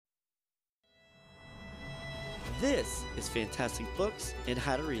This is Fantastic Books and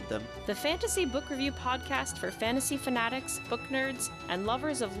How to Read Them, the fantasy book review podcast for fantasy fanatics, book nerds, and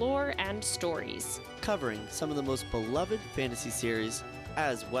lovers of lore and stories. covering some of the most beloved fantasy series,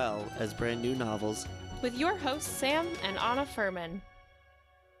 as well as brand new novels. With your hosts, Sam and Anna Furman.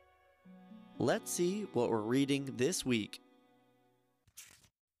 Let's see what we're reading this week.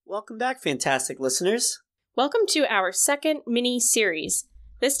 Welcome back, fantastic listeners. Welcome to our second mini-series,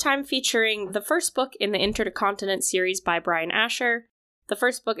 this time featuring the first book in the Intercontinent series by Brian Asher. The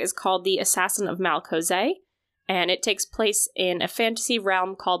first book is called The Assassin of Malcozet, and it takes place in a fantasy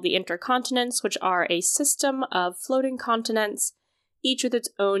realm called the Intercontinents, which are a system of floating continents, each with its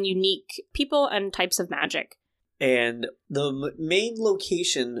own unique people and types of magic. And the main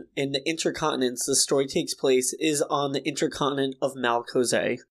location in the Intercontinents the story takes place is on the Intercontinent of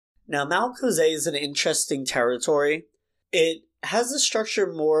Malcozet. Now, Malcozet is an interesting territory. It has the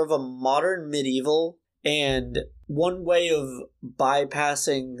structure more of a modern medieval, and one way of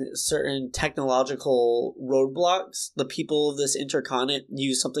bypassing certain technological roadblocks, the people of this intercontinent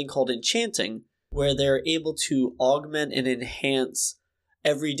use something called enchanting, where they're able to augment and enhance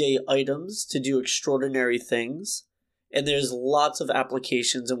everyday items to do extraordinary things. And there's lots of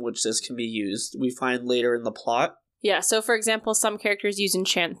applications in which this can be used, we find later in the plot. Yeah, so for example, some characters use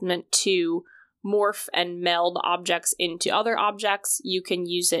enchantment to morph and meld objects into other objects. You can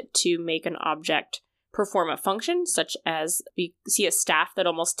use it to make an object perform a function, such as we see a staff that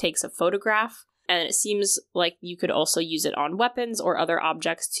almost takes a photograph. And it seems like you could also use it on weapons or other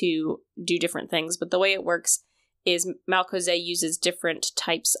objects to do different things. But the way it works is Malcozet uses different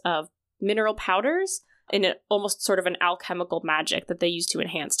types of mineral powders in almost sort of an alchemical magic that they use to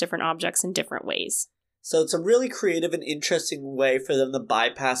enhance different objects in different ways. So it's a really creative and interesting way for them to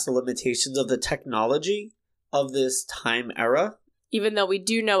bypass the limitations of the technology of this time era. Even though we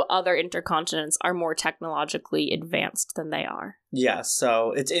do know other intercontinents are more technologically advanced than they are. Yeah,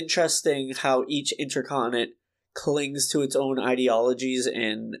 so it's interesting how each intercontinent clings to its own ideologies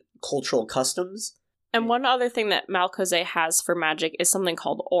and cultural customs. And one other thing that Malcozet has for magic is something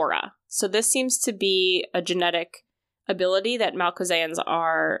called aura. So this seems to be a genetic ability that Malcozeans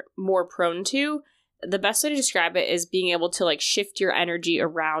are more prone to. The best way to describe it is being able to shift your energy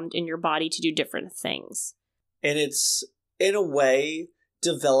around in your body to do different things. And it's, in a way,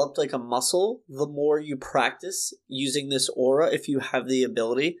 developed like a muscle. The more you practice using this aura, if you have the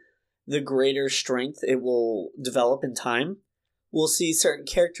ability, the greater strength it will develop in time. We'll see certain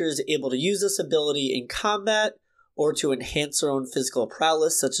characters able to use this ability in combat or to enhance their own physical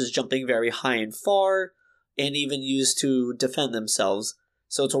prowess, such as jumping very high and far, and even used to defend themselves.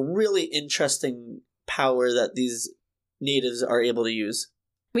 So it's a really interesting power that these natives are able to use.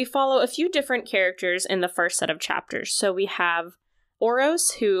 We follow a few different characters in the first set of chapters. So we have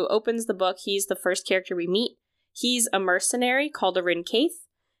Oros, who opens the book. He's the first character we meet. He's a mercenary called a Rincaith,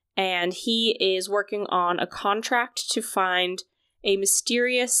 and he is working on a contract to find a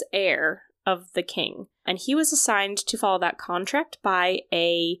mysterious heir of the king. And he was assigned to follow that contract by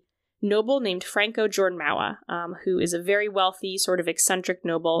a noble named Franco Jornmawa, who is a very wealthy, sort of eccentric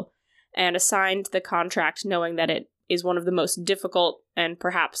noble, and assigned the contract knowing that it is one of the most difficult and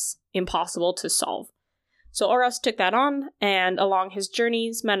perhaps impossible to solve. So Oros took that on, and along his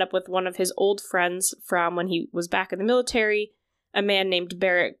journeys met up with one of his old friends from when he was back in the military, a man named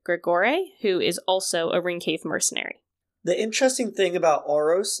Barrett Gregore, who is also a Rincaith mercenary. The interesting thing about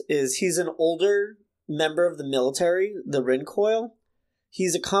Oros is he's an older member of the military, the Rincoil.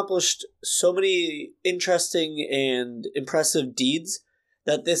 He's accomplished so many interesting and impressive deeds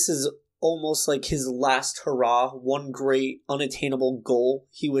that this is almost like his last hurrah, one great unattainable goal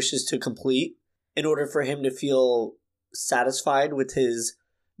he wishes to complete in order for him to feel satisfied with his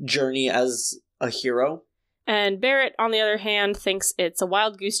journey as a hero. And Barrett, on the other hand, thinks it's a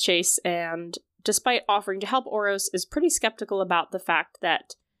wild goose chase, and despite offering to help Oros, is pretty skeptical about the fact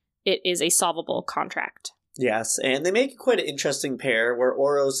that it is a solvable contract. Yes, and they make quite an interesting pair where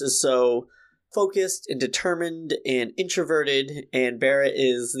Oros is so focused and determined and introverted, and Barrett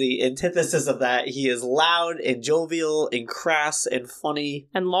is the antithesis of that. He is loud and jovial and crass and funny.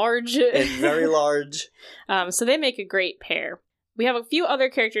 And large. And very large. So they make a great pair. We have a few other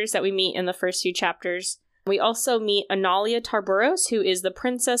characters that we meet in the first few chapters. We also meet Analia Tarburos, who is the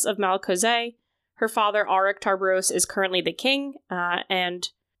princess of Malcozet. Her father, Auric Tarburos, is currently the king, and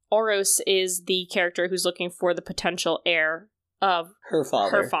Oros is the character who's looking for the potential heir of her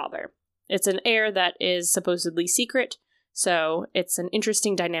father. It's an heir that is supposedly secret, so it's an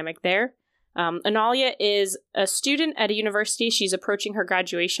interesting dynamic there. Analia is a student at a university. She's approaching her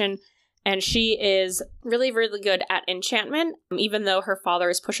graduation, And she is really, really good at enchantment, even though her father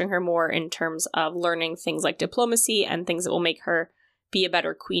is pushing her more in terms of learning things like diplomacy and things that will make her be a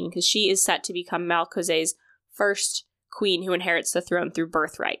better queen, because she is set to become Malcose's first queen who inherits the throne through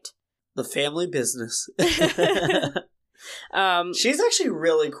birthright. The family business. She's actually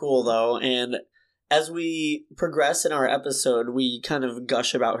really cool, though, and as we progress in our episode, we kind of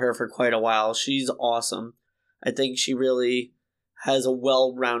gush about her for quite a while. She's awesome. I think she really has a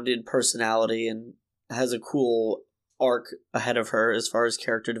well-rounded personality and has a cool arc ahead of her as far as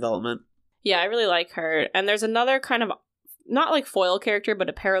character development. Yeah, I really like her. And there's another kind of, not like foil character,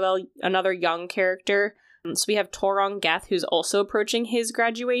 but another young character. So we have Torong Geth, who's also approaching his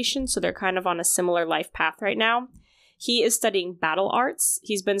graduation, so they're kind of on a similar life path right now. He is studying battle arts.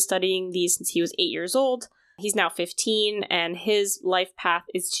 He's been studying these since he was 8 years old. He's now 15, and his life path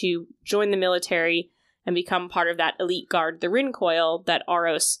is to join the military and become part of that elite guard, the Rincoil, that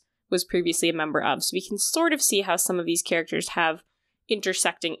Aros was previously a member of. So we can sort of see how some of these characters have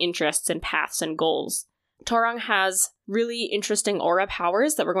intersecting interests and paths and goals. Torong has really interesting aura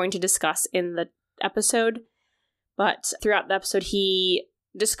powers that we're going to discuss in the episode, but throughout the episode he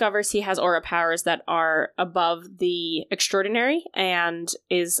discovers he has aura powers that are above the extraordinary and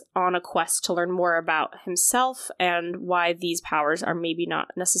is on a quest to learn more about himself and why these powers are maybe not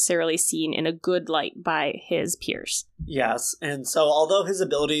necessarily seen in a good light by his peers. Yes, and so although his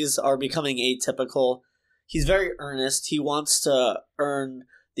abilities are becoming atypical, he's very earnest. He wants to earn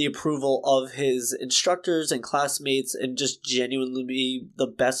the approval of his instructors and classmates and just genuinely be the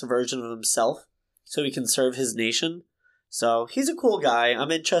best version of himself so he can serve his nation. So he's a cool guy.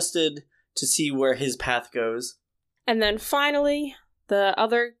 I'm interested to see where his path goes. And then finally, the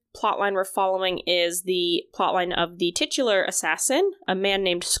other plotline we're following is the plotline of the titular assassin, a man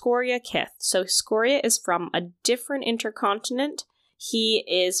named Scoria Kith. So Scoria is from a different intercontinent. He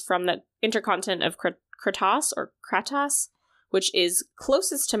is from the intercontinent of Kratos, which is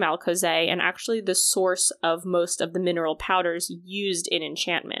closest to Malcozé and actually the source of most of the mineral powders used in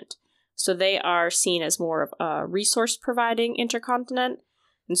enchantment. So they are seen as more of a resource-providing intercontinent.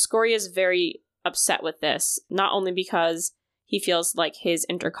 And Scoria is very upset with this, not only because he feels like his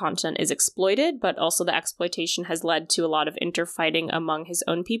intercontinent is exploited, but also the exploitation has led to a lot of interfighting among his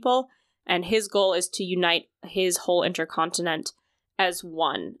own people. And his goal is to unite his whole intercontinent as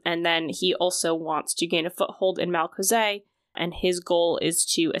one. And then he also wants to gain a foothold in Malcozé, and his goal is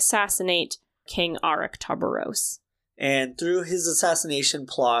to assassinate King Arik Tarbaros. And through his assassination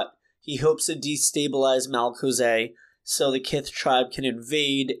plot, he hopes to destabilize Malcozé so the Kith tribe can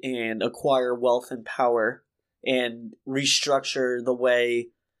invade and acquire wealth and power and restructure the way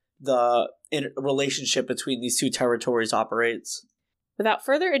the relationship between these two territories operates. Without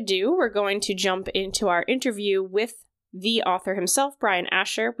further ado, we're going to jump into our interview with the author himself, Brian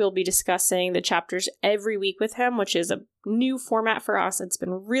Asher. We'll be discussing the chapters every week with him, which is a new format for us. It's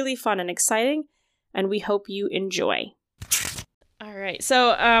been really fun and exciting, and we hope you enjoy. All right.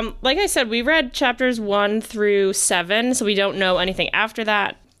 So, like I said, we read chapters 1 through 7, so we don't know anything after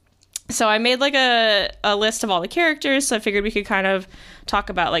that. So I made like a list of all the characters, so I figured we could kind of talk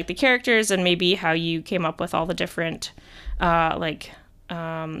about like the characters and maybe how you came up with all the different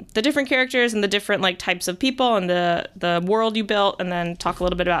the different characters and the different like types of people and the world you built, and then talk a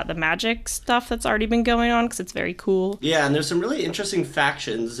little bit about the magic stuff that's already been going on because it's very cool. Yeah, and there's some really interesting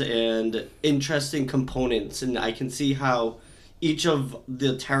factions and interesting components, and I can see how each of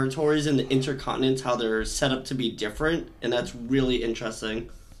the territories and the intercontinents, how they're set up to be different, and that's really interesting.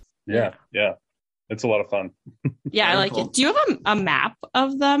 Yeah. It's a lot of fun. Yeah, I like it. Do you have a map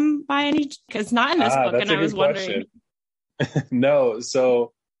of them by any? Because not in this book, and I was wondering. No,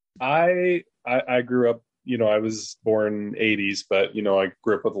 so I grew up, I was born 80s, but, I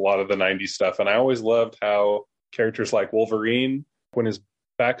grew up with a lot of the 90s stuff. And I always loved how characters like Wolverine, when his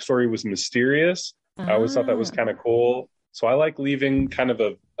backstory was mysterious, I always thought that was kind of cool. So I like leaving kind of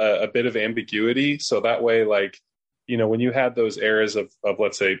a bit of ambiguity. So that way, like, when you had those eras of,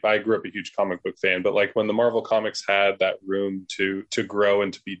 let's say, I grew up a huge comic book fan, but like when the Marvel Comics had that room to grow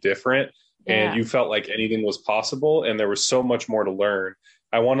and to be different, and you felt like anything was possible and there was so much more to learn,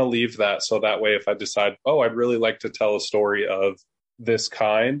 I want to leave that so that way if I decide, I'd really like to tell a story of this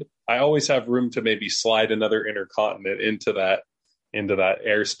kind, I always have room to maybe slide another intercontinent into that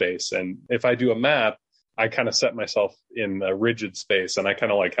airspace. And if I do a map, I kind of set myself in a rigid space, and I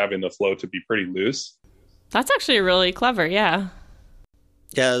kind of like having the flow to be pretty loose. That's actually really clever, yeah.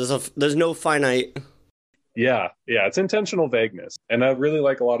 Yeah, there's no finite. Yeah, it's intentional vagueness. And I really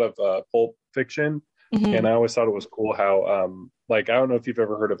like a lot of pulp fiction, and I always thought it was cool how, I don't know if you've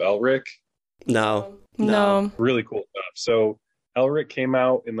ever heard of Elric. No. Really cool stuff. So Elric came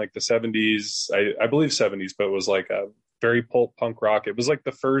out in like the 70s, I believe 70s, but it was like a very pulp punk rock. It was like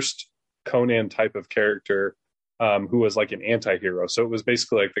the first Conan type of character who was like an anti-hero. So it was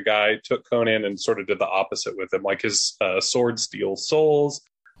basically like the guy took Conan and sort of did the opposite with him. Like his sword steals souls.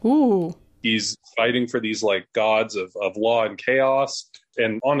 Ooh. He's fighting for these like gods of law and chaos.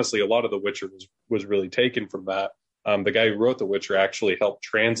 And honestly, a lot of The Witcher was really taken from that. The guy who wrote The Witcher actually helped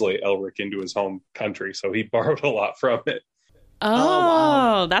translate Elric into his home country. So he borrowed a lot from it. Oh,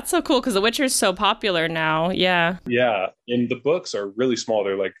 wow. That's so cool because The Witcher is so popular now. Yeah. Yeah. And the books are really small.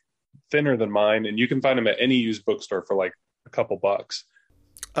 They're like thinner than mine. And you can find them at any used bookstore for like a couple bucks.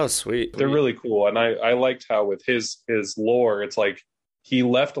 Oh, sweet. They're really cool. And I liked how with his lore, it's like he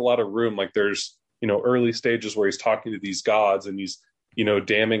left a lot of room. Like there's, early stages where he's talking to these gods and he's,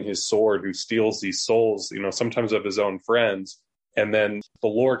 damning his sword who steals these souls, sometimes of his own friends. And then the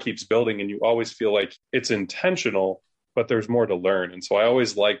lore keeps building and you always feel like it's intentional, but there's more to learn. And so I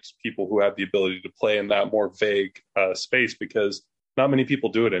always liked people who have the ability to play in that more vague space because not many people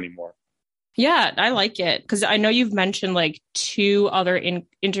do it anymore. Yeah, I like it because I know you've mentioned like 2 other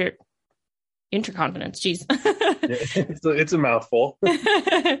intercontinents. Jeez. It's a mouthful.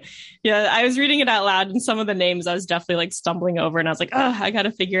 Yeah, I was reading it out loud and some of the names I was definitely like stumbling over and I was like, oh, I got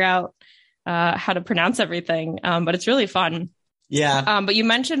to figure out how to pronounce everything. But it's really fun. Yeah. But you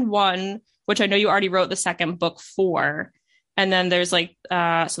mentioned one, which I know you already wrote the second book for. And then there's like,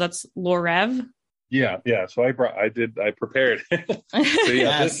 so that's Lorev. Yeah. So I prepared. So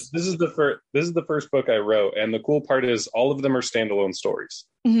yeah, Yes. this is the first book I wrote. And the cool part is all of them are standalone stories.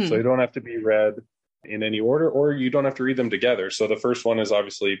 Mm-hmm. So you don't have to be read in any order, or you don't have to read them together. So the first one is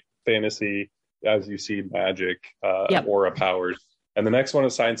obviously fantasy, as you see, magic, aura powers. And the next one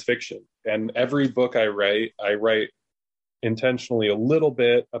is science fiction. And every book I write intentionally a little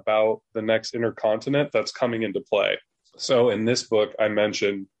bit about the next intercontinent that's coming into play. So in this book, I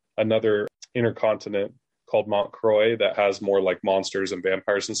mentioned another intercontinent called Mont Croix that has more like monsters and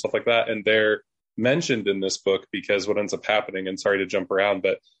vampires and stuff like that. And they're mentioned in this book because what ends up happening, and sorry to jump around,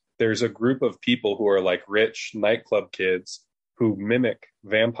 but there's a group of people who are like rich nightclub kids who mimic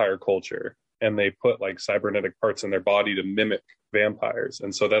vampire culture. And they put like cybernetic parts in their body to mimic vampires.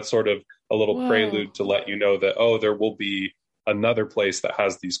 And so that's sort of a little prelude to let you know that, there will be another place that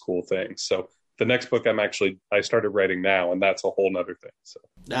has these cool things. So the next book I started writing now, and that's a whole nother thing. So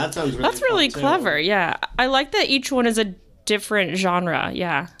That sounds really That's really fun, clever. too. Yeah. I like that each one is a different genre.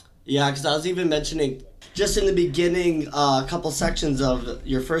 Yeah. Yeah, because I was even mentioning just in the beginning, a couple sections of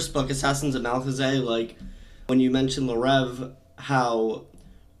your first book, Assassins of Malchazet, like when you mentioned Lorev, how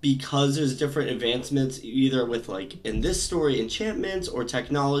because there's different advancements, either with like in this story, enchantments or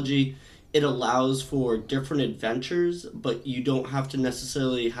technology, it allows for different adventures, but you don't have to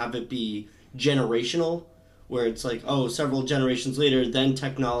necessarily have it be generational, where it's like, several generations later, then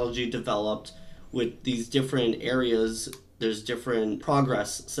technology developed with these different areas. There's different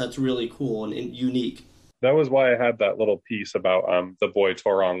progress, so that's really cool and unique. that was why I had that little piece about the boy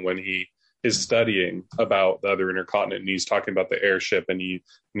Torong when he is studying about the other intercontinent and he's talking about the airship and he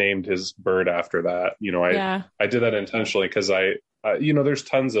named his bird after that. I did that intentionally because there's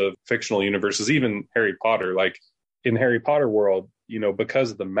tons of fictional universes, even Harry Potter. Like in Harry Potter world,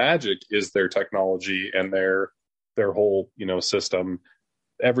 because the magic is their technology and their whole, system,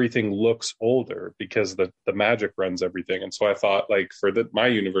 everything looks older because the magic runs everything. And so I thought, like, for my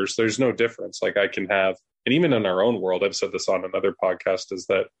universe, there's no difference. Like I can have, and even in our own world, I've said this on another podcast, is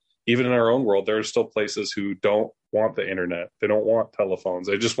that even in our own world, there are still places who don't want the internet. They don't want telephones.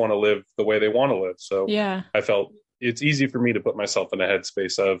 They just want to live the way they want to live. So Yeah. I felt it's easy for me to put myself in a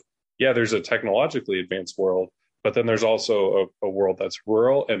headspace of, there's a technologically advanced world, but then there's also a world that's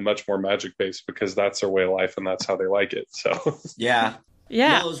rural and much more magic based because that's their way of life and that's how they like it. So Yeah.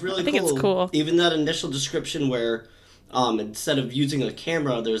 Yeah. No, it was really I think cool. it's cool. Even that initial description where instead of using a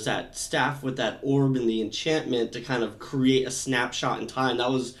camera, there's that staff with that orb and the enchantment to kind of create a snapshot in time. That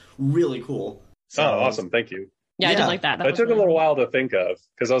was really cool. So, awesome. Thank you. Yeah, I Yeah. did like that. That took a little while to think of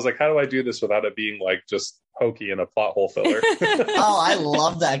because I was like, how do I do this without it being like just hokey and a plot hole filler? I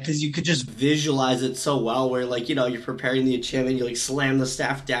love that because you could just visualize it so well where, like, you're preparing the enchantment, you, like, slam the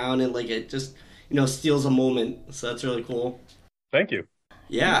staff down and, like, it just, steals a moment. So that's really cool. Thank you.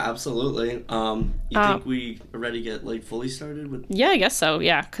 Yeah, absolutely. You think we are ready to get, like, fully started with... Yeah, I guess so.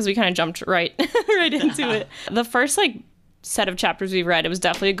 Yeah, because we kind of jumped right into it. The first set of chapters we read, it was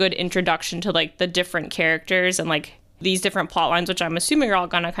definitely a good introduction to like the different characters and like these different plot lines, which I'm assuming are all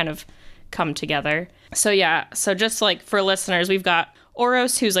gonna kind of come together. So just like for listeners, we've got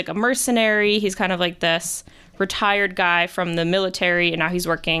Oros, who's like a mercenary. He's kind of like this retired guy from the military, and now he's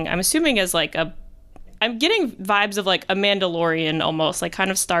working, I'm assuming, as like a I'm getting vibes of like a Mandalorian almost, like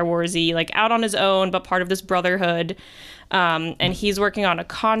kind of Star Wars-y, like out on his own, but part of this brotherhood. And he's working on a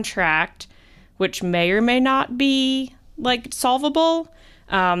contract, which may or may not be like solvable,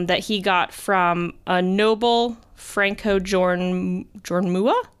 that he got from a noble Franco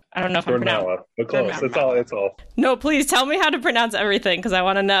Jornmua. I don't know if I'm pronouncing it. Close. It's all. No, please tell me how to pronounce everything because I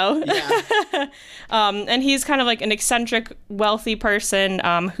want to know. Yeah. And he's kind of like an eccentric, wealthy person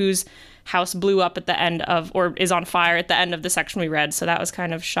whose house blew up at the end of, or is on fire at the end of the section we read. So that was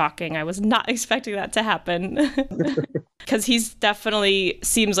kind of shocking. I was not expecting that to happen. Because he's definitely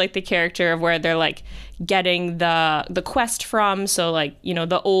seems like the character of where they're like getting the quest from. So like, you know,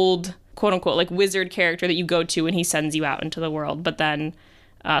 the old quote unquote like wizard character that you go to when he sends you out into the world. But then,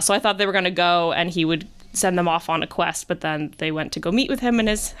 so I thought they were going to go and he would send them off on a quest, but then they went to go meet with him and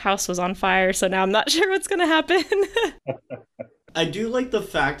his house was on fire. So now I'm not sure what's going to happen. I do like the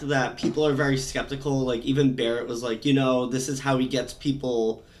fact that people are very skeptical. Like, even Barrett was like, you know, this is how he gets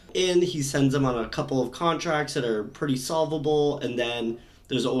people in. He sends them on a couple of contracts that are pretty solvable, and then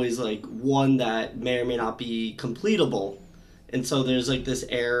there's always, like, one that may or may not be completable. And so there's, like, this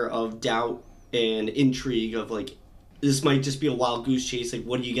air of doubt and intrigue of, like, this might just be a wild goose chase. Like,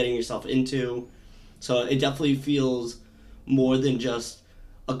 what are you getting yourself into? So it definitely feels more than just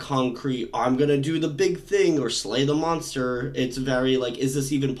a concrete, I'm gonna do the big thing or slay the monster. It's very like, is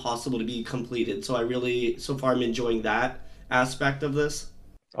this even possible to be completed? So I really, so far I'm enjoying that aspect of this.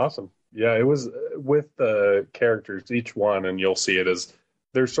 Awesome. Yeah, it was with the characters, each one, and you'll see it as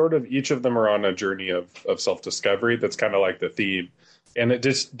they're sort of, each of them are on a journey of self-discovery. That's kind of like the theme. And at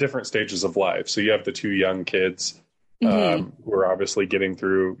just different stages of life. So you have the two young kids who are obviously getting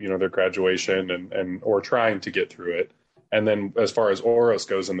through, you know, their graduation and or trying to get through it. And then as far as Oros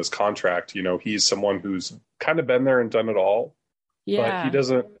goes in this contract, you know, he's someone who's kind of been there and done it all. Yeah.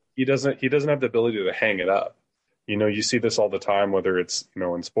 But he doesn't have the ability to hang it up. You know, you see this all the time, whether it's, you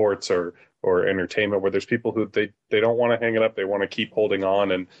know, in sports or entertainment, where there's people who they don't want to hang it up. They want to keep holding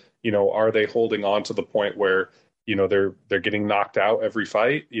on. And, you know, are they holding on to the point where, you know, they're getting knocked out every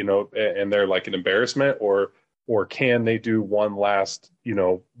fight, you know, and they're like an embarrassment, or can they do one last, you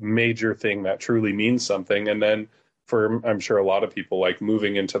know, major thing that truly means something? And then for, I'm sure, a lot of people, like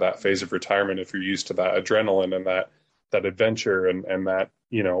moving into that phase of retirement, if you're used to that adrenaline and that adventure and that,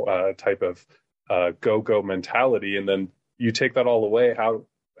 you know, type of go mentality, and then you take that all away,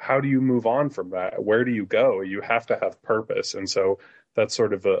 how do you move on from that? Where do you go? You have to have purpose. And so that's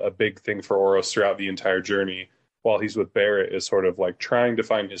sort of a big thing for Oros throughout the entire journey while he's with Barrett, is sort of like trying to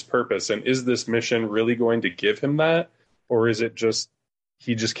find his purpose. And is this mission really going to give him that? Or is it just,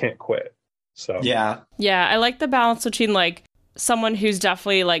 he just can't quit? So Yeah. Yeah, I like the balance between like someone who's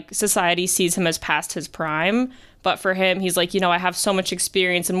definitely like society sees him as past his prime, but for him, he's like, you know, I have so much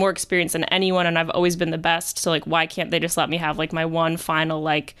experience and more experience than anyone, and I've always been the best. So like, why can't they just let me have like my one final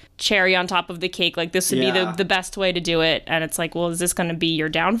like cherry on top of the cake? Like, this would be the best way to do it. And it's like, well, is this going to be your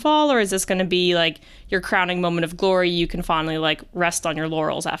downfall, or is this going to be like your crowning moment of glory? You can finally like rest on your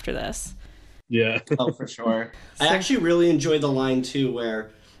laurels after this. Yeah. Oh, for sure. I actually really enjoy the line too, where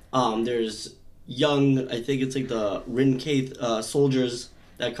there's young, I think it's like the Rinkaith soldiers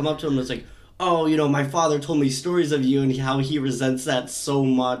that come up to him and it's like, oh, you know, my father told me stories of you, and how he resents that so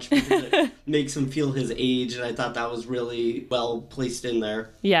much because it makes him feel his age. And I thought that was really well placed in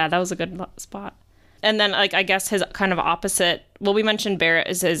there. Yeah, that was a good spot. And then, like, I guess his kind of opposite, well, we mentioned Barrett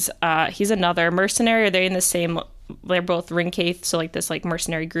is he's another mercenary. Are they in the same, they're both Rinkaith, so like this like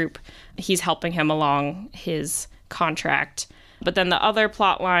mercenary group. He's helping him along his contract. But then the other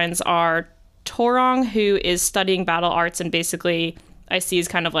plot lines are Torong, who is studying battle arts, and basically I see is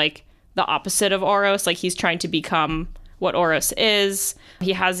kind of like the opposite of Oros. Like, he's trying to become what Oros is.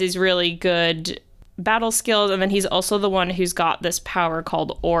 He has these really good battle skills, and then he's also the one who's got this power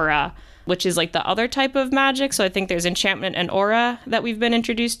called aura, which is like the other type of magic. So I think there's enchantment and aura that we've been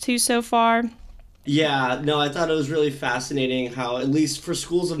introduced to so far. Yeah, no, I thought it was really fascinating how, at least for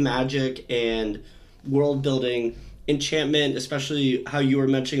schools of magic and world building, enchantment, especially how you were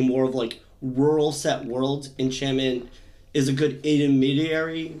mentioning more of like rural set worlds, enchantment is a good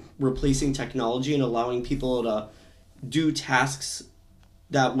intermediary, replacing technology and allowing people to do tasks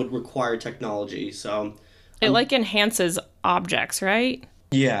that would require technology. So it like enhances objects, right?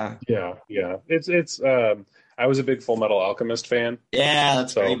 Yeah. Yeah. It's I was a big Full Metal Alchemist fan. Yeah,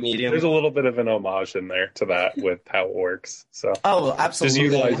 that's so great medium. There's a little bit of an homage in there to that with how it works. So oh, absolutely.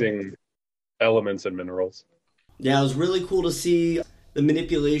 Just utilizing elements and minerals. Yeah, it was really cool to see the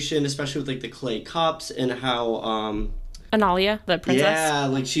manipulation, especially with like the clay cups and how Analia, the princess. Yeah,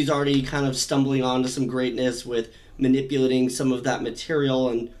 like she's already kind of stumbling onto some greatness with manipulating some of that material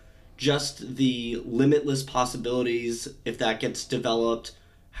and just the limitless possibilities, if that gets developed,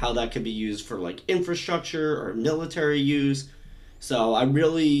 how that could be used for like infrastructure or military use. So I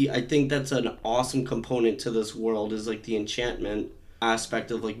think that's an awesome component to this world, is like the enchantment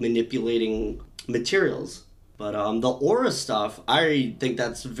aspect of like manipulating materials. But the aura stuff, I think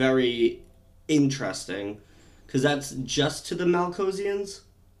that's very interesting, because that's just to the Malcosians.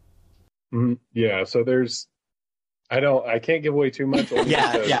 Yeah, so there's I can't give away too much.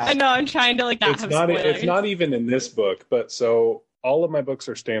 Yeah. I know, I'm trying to like not have spoilers. It's not even in this book, but so all of my books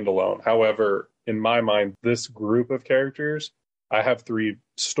are standalone. However, in my mind, this group of characters, I have 3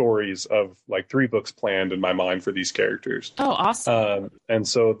 stories of like 3 books planned in my mind for these characters. Oh, awesome. And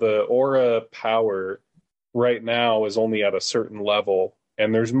so the aura power right now is only at a certain level,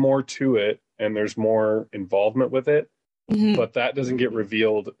 and there's more to it, and there's more involvement with it. Mm-hmm. But that doesn't get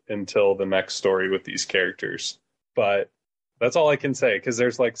revealed until the next story with these characters. But that's all I can say, because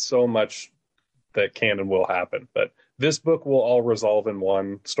there's like so much that can and will happen. But this book will all resolve in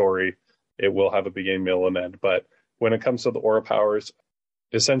one story. It will have a beginning, middle, and end. But when it comes to the aura powers,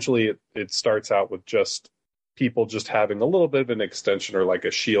 essentially it starts out with just people just having a little bit of an extension or like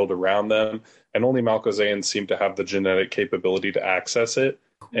a shield around them. And only Malcosians seem to have the genetic capability to access it.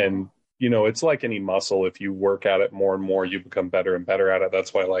 And, you know, it's like any muscle. If you work at it more and more, you become better and better at it.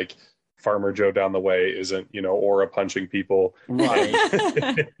 That's why, like, Farmer Joe down the way isn't, you know, aura punching people. Right.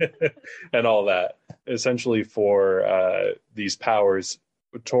 And all that. Essentially, for these powers,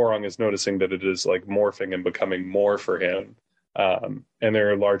 Torong is noticing that it is like morphing and becoming more for him. And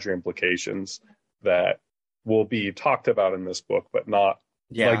there are larger implications that will be talked about in this book, but not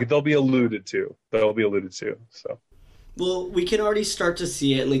like they'll be alluded to. So. Well, we can already start to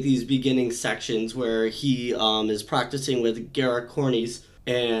see it in like these beginning sections where he is practicing with Garrett Cornies,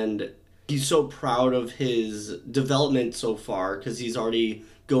 and he's so proud of his development so far because he's already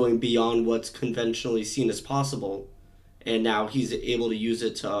going beyond what's conventionally seen as possible. And now he's able to use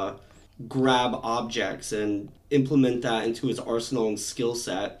it to grab objects and implement that into his arsenal and skill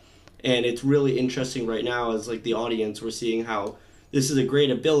set. And it's really interesting right now as like the audience, we're seeing how this is a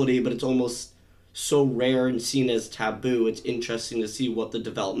great ability, but it's almost so rare and seen as taboo. It's interesting to see what the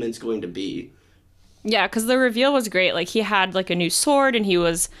development's going to be. Yeah, because the reveal was great. Like, he had like a new sword, and he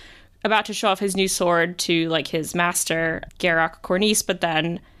was about to show off his new sword to like his master, Garrock Cornice, but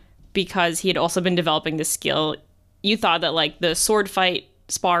then because he had also been developing this skill, you thought that like the sword fight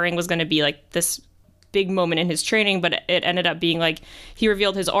sparring was going to be like this big moment in his training, but it ended up being like he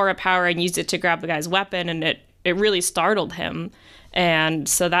revealed his aura power and used it to grab the guy's weapon, and it really startled him. And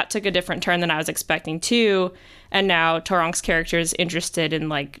so that took a different turn than I was expecting too. And now Torong's character is interested in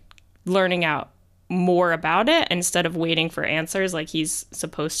like learning out more about it instead of waiting for answers like he's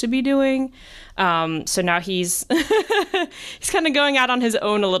supposed to be doing. So now he's he's kind of going out on his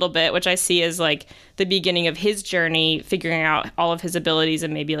own a little bit, which I see as like the beginning of his journey, figuring out all of his abilities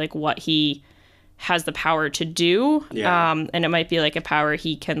and maybe like what he has the power to do. Yeah. And it might be like a power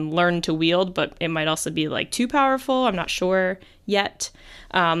he can learn to wield, but it might also be like too powerful. I'm not sure yet.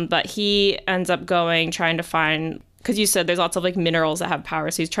 But he ends up trying to find, because you said there's lots of like minerals that have power.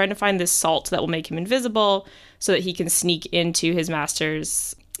 So he's trying to find this salt that will make him invisible so that he can sneak into his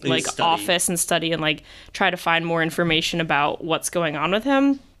master's like office and study and like try to find more information about what's going on with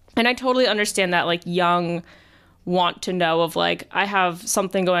him. And I totally understand that like young want to know of like, I have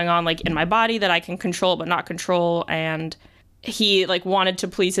something going on like in my body that I can control but not control. And he like wanted to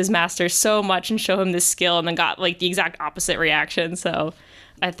please his master so much and show him this skill, and then got like the exact opposite reaction. So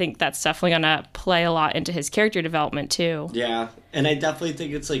I think that's definitely going to play a lot into his character development too. Yeah, and I definitely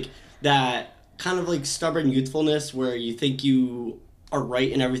think it's like that kind of like stubborn youthfulness where you think you are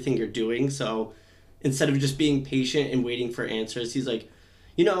right in everything you're doing. So instead of just being patient and waiting for answers, he's like,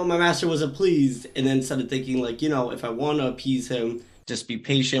 you know, my master wasn't pleased. And then started thinking like, you know, if I want to appease him, just be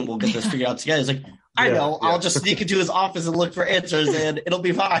patient. We'll get this figured out together. It's like, I know, I'll just sneak into his office and look for answers and it'll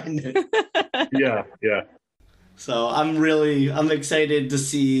be fine. Yeah. So I'm excited to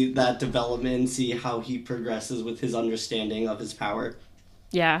see that development, see how he progresses with his understanding of his power.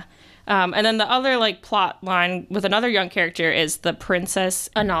 Yeah. And then the other like plot line with another young character is the Princess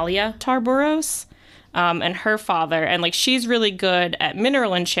Analia Tarboros, and her father. And like she's really good at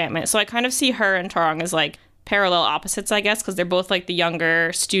mineral enchantment. So I kind of see her and Torong as like parallel opposites, I guess, because they're both like the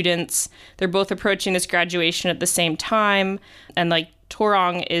younger students. They're both approaching this graduation at the same time. And like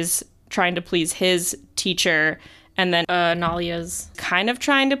Torong is trying to please his teacher, and then Analia's kind of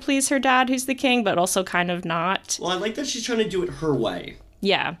trying to please her dad, who's the king, but also kind of not. Well, I like that she's trying to do it her way.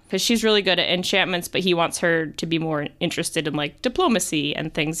 Yeah, because she's really good at enchantments, but he wants her to be more interested in like diplomacy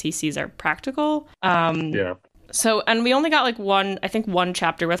and things he sees are practical. Yeah. So, and we only got like one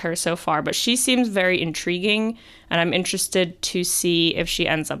chapter with her so far, but she seems very intriguing, and I'm interested to see if she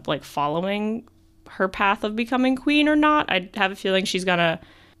ends up like following her path of becoming queen or not. I have a feeling she's gonna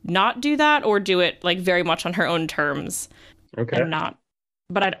not do that or do it like very much on her own terms. Okay. And not,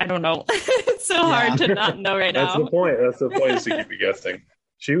 but I don't know. It's so hard to not know right now. That's the point. That's the point, is to keep you guessing.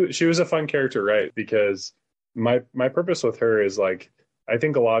 She was a fun character, right? Because my purpose with her is like, I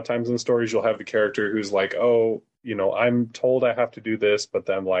think a lot of times in stories you'll have the character who's like, oh, you know, I'm told I have to do this, but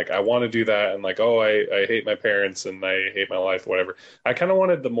then like I want to do that, and like, oh, I hate my parents and I hate my life, whatever. I kind of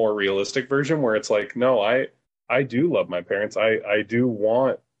wanted the more realistic version where it's like, no, I do love my parents. I do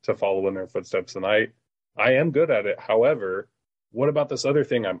want to follow in their footsteps, and I am good at it. However, what about this other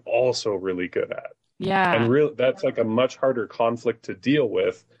thing I'm also really good at? Yeah. And that's like a much harder conflict to deal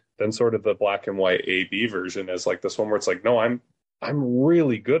with than sort of the black and white A/B version, as like this one where it's like, no, I'm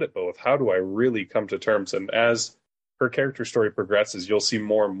really good at both. How do I really come to terms? And as her character story progresses, you'll see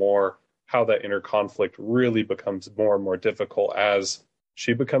more and more how that inner conflict really becomes more and more difficult as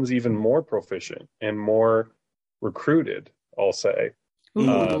she becomes even more proficient and more recruited, I'll say.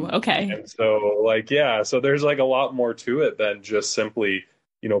 Ooh, okay. And so like, yeah, so there's like a lot more to it than just simply,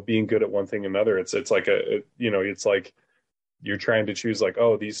 you know, being good at one thing or another. It's like it's like you're trying to choose like,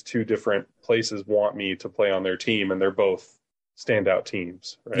 oh, these two different places want me to play on their team, and they're both standout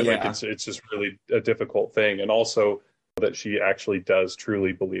teams, right? Yeah. Like it's just really a difficult thing. And also that she actually does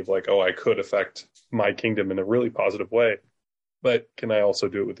truly believe like, oh, I could affect my kingdom in a really positive way, but can I also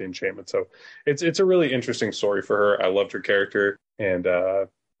do it with the enchantment? So it's a really interesting story for her. I loved her character. And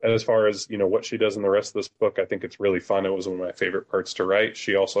as far as, you know, what she does in the rest of this book, I think it's really fun. It was one of my favorite parts to write.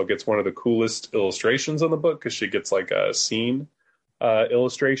 She also gets one of the coolest illustrations in the book, because she gets like a scene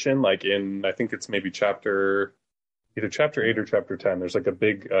illustration, like in, I think it's maybe either chapter 8 or chapter 10. There's like a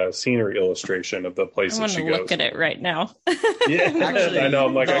big scenery illustration of the place that she goes. I want to look at it right now. Yeah, actually, I know.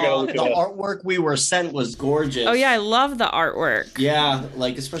 I'm like, I gotta look at the it. artwork we were sent was gorgeous. Oh yeah, I love the artwork. Yeah,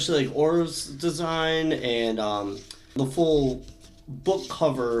 like especially like Oro's design and the full book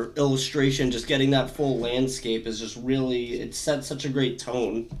cover illustration. Just getting that full landscape is just really, it sets such a great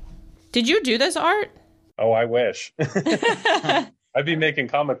tone. Did you do this art? Oh, I wish. I'd be making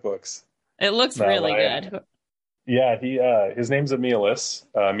comic books. It looks really good. Yeah, his name's Emilis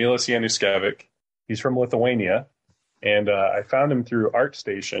Januszkiewicz. He's from Lithuania, and I found him through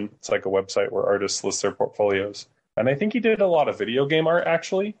ArtStation. It's like a website where artists list their portfolios. And I think he did a lot of video game art,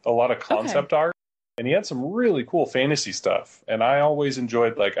 actually, a lot of concept art. And he had some really cool fantasy stuff. And I always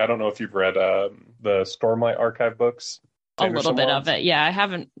enjoyed, like, I don't know if you've read the Stormlight Archive books. A little bit of it, yeah. I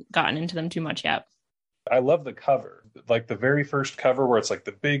haven't gotten into them too much yet. I love the cover, like the very first cover where it's like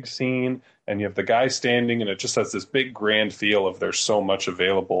the big scene and you have the guy standing, and it just has this big grand feel of there's so much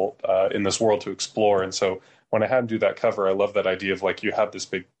available in this world to explore. And so when I had him do that cover, I love that idea of like you have this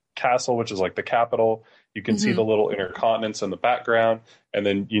big castle, which is like the capital. You can see the little inner continents in the background, and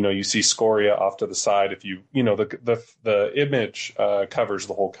then you see Scoria off to the side. If the image covers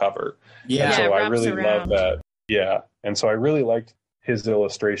the whole cover. Yeah, and so it I really around. love that. Yeah, and so I really liked his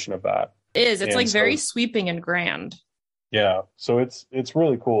illustration of that. It's like very sweeping and grand. Yeah, so it's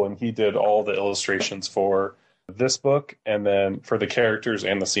really cool, and he did all the illustrations for this book, and then for the characters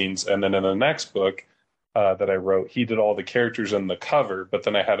and the scenes, and then in the next book that I wrote, he did all the characters and the cover, but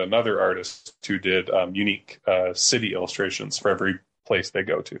then I had another artist who did unique city illustrations for every place they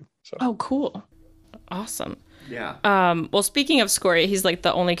go to. So. Oh, cool. Awesome. Yeah. Well, speaking of Scoria, he's like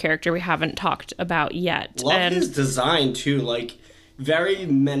the only character we haven't talked about yet. Love his design too, like very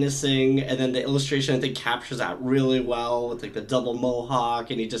menacing, and then the illustration I think captures that really well with like the double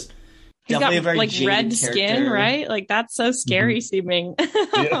mohawk, and he just he's definitely got a very like red character. Skin, right? Like that's so scary seeming.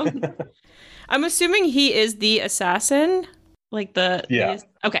 I'm assuming he is the assassin, like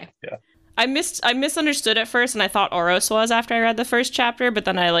okay. Yeah. I misunderstood at first, and I thought Oros was after I read the first chapter, but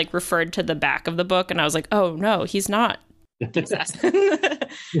then I like referred to the back of the book, and I was like, oh no, he's not the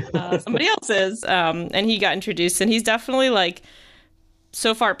assassin. Somebody else is. And he got introduced, and he's definitely like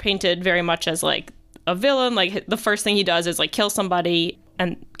so far painted very much as like a villain. Like the first thing he does is like kill somebody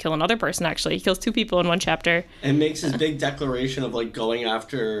and kill another person. Actually, he kills 2 people in one chapter and makes his big declaration of like going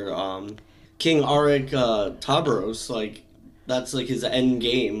after King Arik Tabaros. Like that's like his end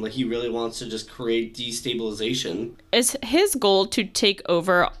game. Like he really wants to just create destabilization. Is his goal to take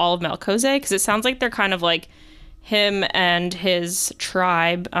over all of Malkoze? Because it sounds like they're kind of like him and his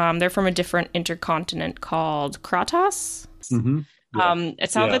tribe. They're from a different intercontinent called Kratos. Mm-hmm. Yeah.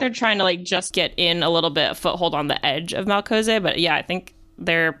 It sounds like they're trying to like just get in a little bit of foothold on the edge of Malkoze, but yeah, I think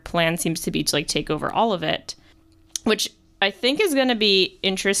their plan seems to be to like take over all of it, which I think is going to be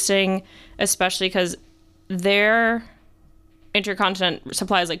interesting, especially because their intercontinent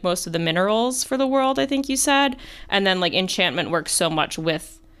supplies like most of the minerals for the world, I think you said, and then like enchantment works so much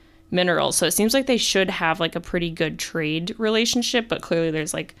with minerals, so it seems like they should have like a pretty good trade relationship, but clearly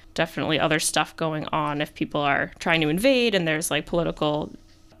there's like definitely other stuff going on if people are trying to invade and there's like political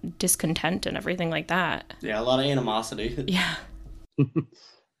discontent and everything like that. Yeah, a lot of animosity. Yeah.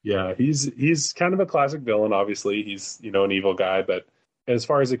 Yeah, he's kind of a classic villain. Obviously, he's, you know, an evil guy, but as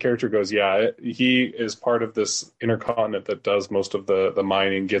far as the character goes, yeah, he is part of this intercontinent that does most of the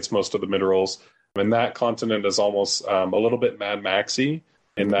mining, gets most of the minerals, and that continent is almost a little bit Mad Maxy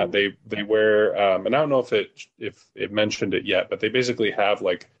in that they wear, and I don't know if it mentioned it yet, but they basically have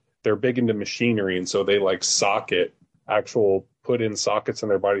like, they're big into machinery, and so they like put in sockets in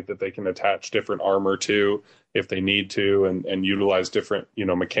their body that they can attach different armor to if they need to, and utilize different, you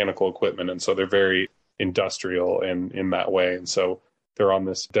know, mechanical equipment, and so they're very industrial in that way, and so they're on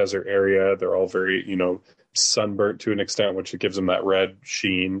this desert area. They're all very, you know, sunburnt to an extent, which gives them that red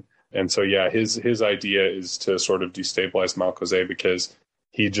sheen. And so, yeah, his idea is to sort of destabilize Malcozé because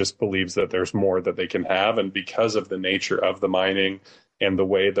he just believes that there's more that they can have. And because of the nature of the mining and the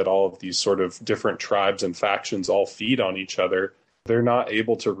way that all of these sort of different tribes and factions all feed on each other, they're not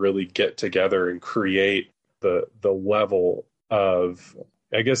able to really get together and create the level of,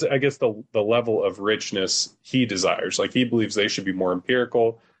 I guess the level of richness he desires. Like, he believes they should be more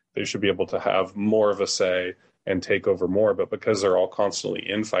empirical. They should be able to have more of a say and take over more. But because they're all constantly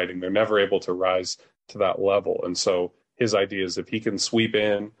infighting, they're never able to rise to that level. And so his idea is if he can sweep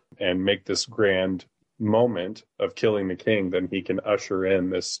in and make this grand moment of killing the king, then he can usher in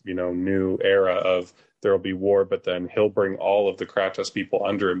this, you know, new era of there'll be war, but then he'll bring all of the Kratos people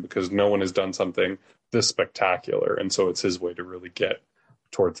under him because no one has done something this spectacular. And so it's his way to really get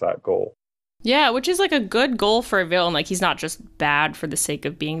towards that goal. Yeah, which is like a good goal for a villain. Like, he's not just bad for the sake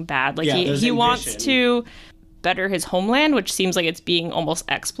of being bad. Like, he wants to better his homeland, which seems like it's being almost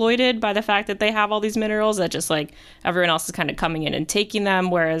exploited by the fact that they have all these minerals that just like everyone else is kind of coming in and taking them.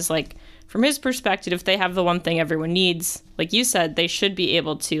 Whereas like from his perspective, if they have the one thing everyone needs, like you said, they should be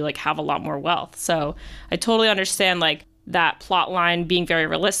able to like have a lot more wealth. So I totally understand like that plot line being very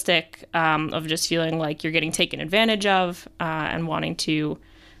realistic, of just feeling like you're getting taken advantage of, and wanting to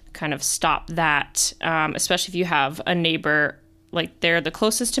kind of stop that, especially if you have a neighbor like they're the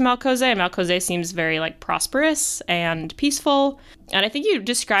closest to Malcozé, and Malcozé seems very like prosperous and peaceful. And I think you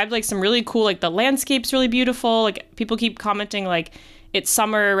described like some really cool, like the landscape's really beautiful. Like, people keep commenting like it's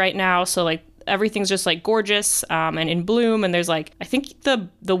summer right now, so like everything's just like gorgeous, and in bloom. And there's like, I think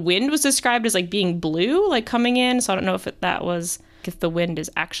the wind was described as like being blue, like coming in. So I don't know if if the wind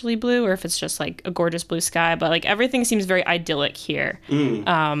is actually blue or if it's just like a gorgeous blue sky, but like everything seems very idyllic here.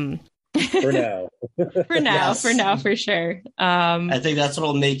 For now. Yes. For sure. I think that's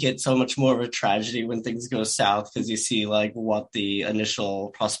what'll make it so much more of a tragedy when things go south, because you see like what the initial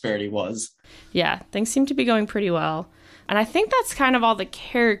prosperity was. Yeah, things seem to be going pretty well. And I think that's kind of all the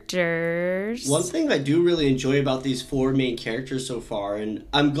characters. One thing I do really enjoy about these four main characters so far, and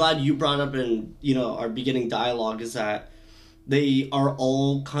I'm glad you brought up in, you know, our beginning dialogue, is that they are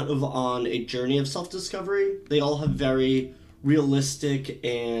all kind of on a journey of self-discovery. They all have very realistic,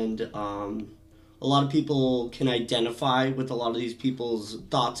 and a lot of people can identify with a lot of these people's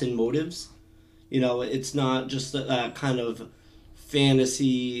thoughts and motives. You know, it's not just that kind of fantasy,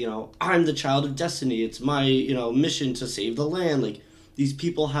 you know, I'm the child of destiny, it's my, you know, mission to save the land. Like, these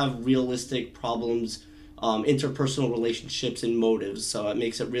people have realistic problems, interpersonal relationships and motives, so it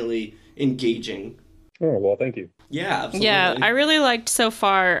makes it really engaging. Oh, well, thank you. Yeah, absolutely. Yeah, I really liked so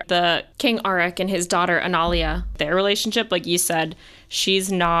far the King Auric and his daughter Analia. Their relationship, like you said,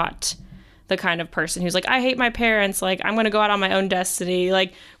 she's not the kind of person who's like, I hate my parents, like, I'm going to go out on my own destiny.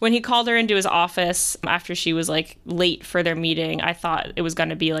 Like, when he called her into his office after she was, like, late for their meeting, I thought it was going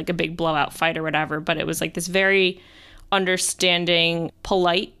to be, like, a big blowout fight or whatever, but it was, like, this very understanding,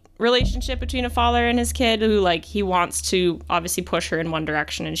 polite relationship between a father and his kid who, like, he wants to obviously push her in one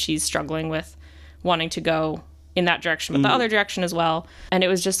direction, and she's struggling with wanting to go in that direction, but the other direction as well. And it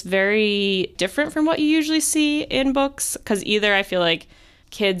was just very different from what you usually see in books, because either I feel like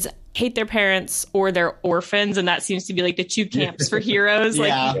kids hate their parents or they're orphans, and that seems to be like the two camps for heroes,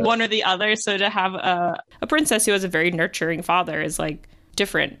 Yeah. like one or the other. So to have a princess who has a very nurturing father is like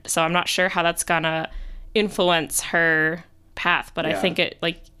different. So I'm not sure how that's gonna influence her path, but I think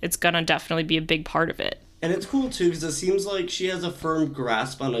it's gonna definitely be a big part of it. And it's cool too, because it seems like she has a firm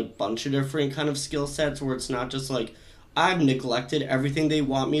grasp on a bunch of different kind of skill sets, where it's not just like, I've neglected everything they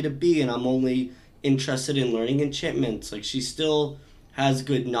want me to be and I'm only interested in learning enchantments. Like, she still has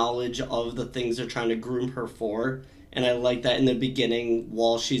good knowledge of the things they're trying to groom her for. And I like that in the beginning,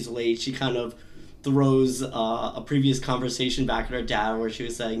 while she's late, she kind of throws a previous conversation back at her dad where she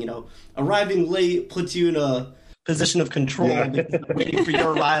was saying, arriving late puts you in a position of control because I'm waiting for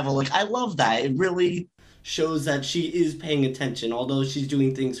your arrival. Like, I love that. It really shows that she is paying attention, although she's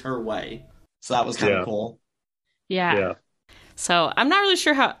doing things her way. So that was kind of cool. Yeah. So I'm not really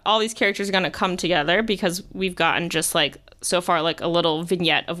sure how all these characters are going to come together because we've gotten just like so far like a little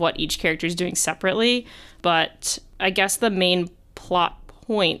vignette of what each character is doing separately. But I guess the main plot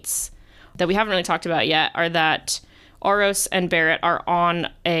points that we haven't really talked about yet are that Oros and Barrett are on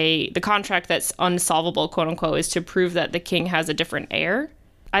the contract that's unsolvable, quote unquote, is to prove that the king has a different heir.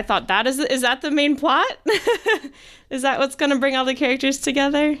 I thought is that the main plot? Is that what's going to bring all the characters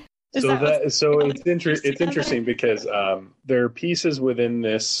together? It's interesting because there are pieces within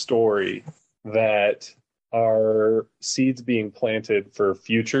this story that are seeds being planted for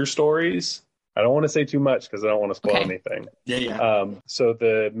future stories. I don't want to say too much because I don't want to spoil anything. Yeah. So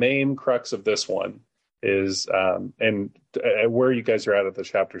the main crux of this one is, and where you guys are at the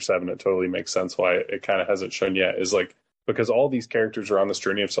chapter 7, it totally makes sense why it kind of hasn't shown yet, is like because all these characters are on this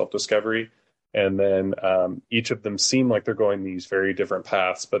journey of self-discovery. And then each of them seem like they're going these very different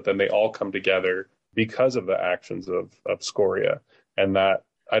paths, but then they all come together because of the actions of Scoria. And that,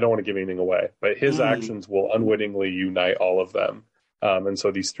 I don't want to give anything away, but his actions will unwittingly unite all of them. And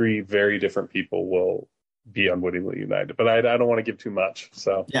so these 3 very different people will be unwittingly united. But I don't want to give too much.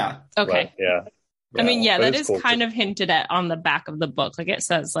 So yeah. Okay. But, yeah. I mean, that is cool kind of hinted at on the back of the book. Like it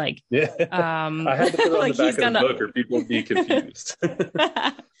says, like, I had to put it on like the back of the book or people would be confused.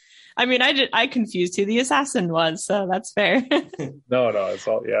 I mean, I confused who the assassin was, so that's fair. No, it's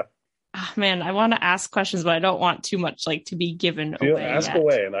all, Oh, man, I want to ask questions, but I don't want too much like to be given away. Ask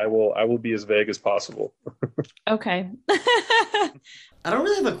away, and I will be as vague as possible. Okay. I don't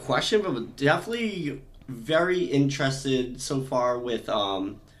really have a question, but definitely very interested so far with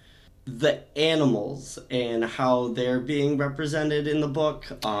the animals and how they're being represented in the book.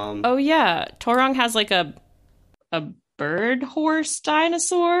 Oh yeah, Torong has like a bird horse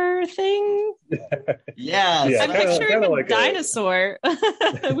dinosaur thing. Yeah, I'm picturing a dinosaur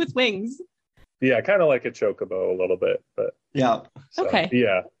with wings. Yeah, kind of like a chocobo a little bit, but yeah. So, okay.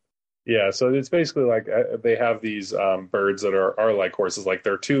 Yeah. So it's basically like they have these birds that are like horses, like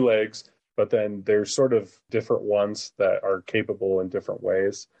they're 2 legs, but then there's sort of different ones that are capable in different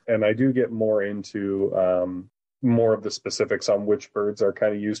ways. And I do get more into more of the specifics on which birds are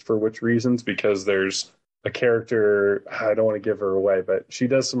kind of used for which reasons, because there's a character, I don't want to give her away, but she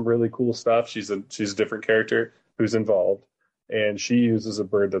does some really cool stuff. She's a different character who's involved, and she uses a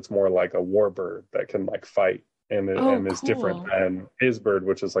bird that's more like a war bird that can like fight and is different than his bird,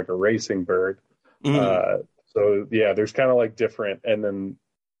 which is like a racing bird. So yeah, there's kind of like different, and then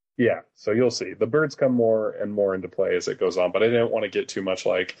so you'll see the birds come more and more into play as it goes on, but I didn't want to get too much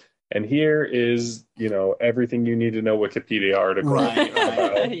like, and here is, everything you need to know Wikipedia article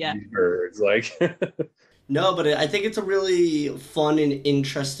about these birds. Like, no, but I think it's a really fun and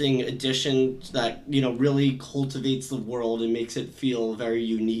interesting addition that, really cultivates the world and makes it feel very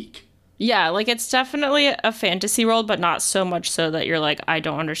unique. Yeah, like it's definitely a fantasy world, but not so much so that you're like, I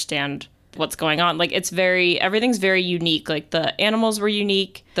don't understand what's going on. Like everything's very unique. Like the animals were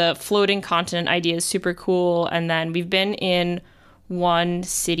unique. The floating continent idea is super cool. And then we've been in one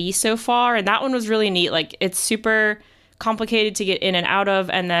city so far, and that one was really neat. Like it's super complicated to get in and out of,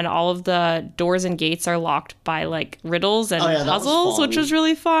 and then all of the doors and gates are locked by like riddles and puzzles, which was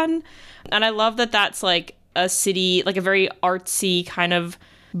really fun. And I love that that's like a city, like a very artsy kind of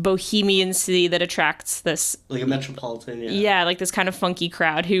bohemian city that attracts this like a metropolitan like this kind of funky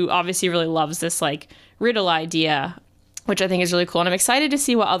crowd who obviously really loves this like riddle idea, which I think is really cool. And I'm excited to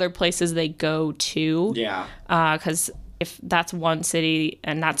see what other places they go to, because if that's one city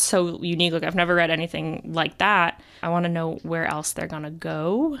and that's so unique, like I've never read anything like that, I want to know where else they're gonna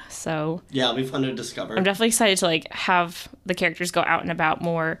go. So yeah, it'll be fun to discover. I'm definitely excited to like have the characters go out and about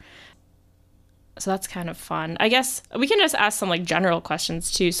more. So that's kind of fun. I guess we can just ask some like general questions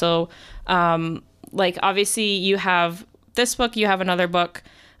too. So like obviously you have this book, you have another book,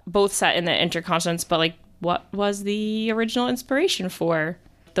 both set in the intercontinents, but like what was the original inspiration for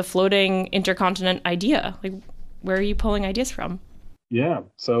the floating intercontinent idea? Like where are you pulling ideas from? Yeah.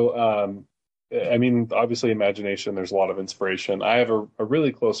 So, I mean, obviously imagination, there's a lot of inspiration. I have a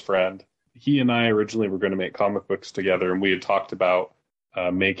really close friend. He and I originally were going to make comic books together, and we had talked about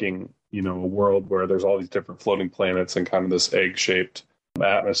making, a world where there's all these different floating planets and kind of this egg-shaped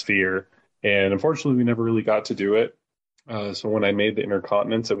atmosphere. And unfortunately, we never really got to do it. So when I made the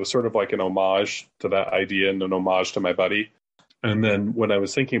Intercontinents, it was sort of like an homage to that idea and an homage to my buddy. And then when I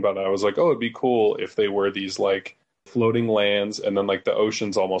was thinking about it, I was like, oh, it'd be cool if they were these like floating lands, and then like the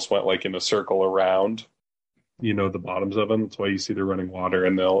oceans almost went like in a circle around, you know, the bottoms of them. That's why you see the running water,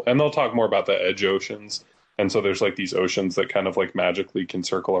 and they'll talk more about the edge oceans. And so there's like these oceans that kind of like magically can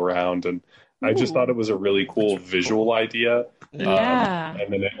circle around. And I just thought it was a really cool visual idea. Yeah.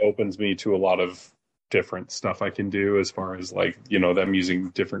 And then it opens me to a lot of different stuff I can do as far as like, you know, them using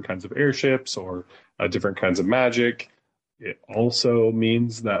different kinds of airships or different kinds of magic. It also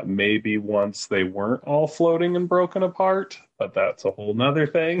means that maybe once they weren't all floating and broken apart, but that's a whole nother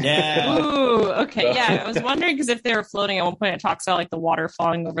thing. Yeah. Ooh, okay. Yeah, I was wondering because if they were floating at one point, it talks about like the water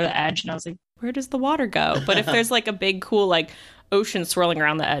falling over the edge, and I was like, where does the water go? But if there's like a big, cool like ocean swirling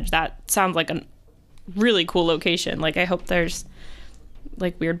around the edge, that sounds like a really cool location. Like, I hope there's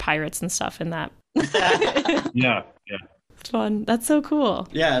like weird pirates and stuff in that. Yeah. It's fun. That's so cool.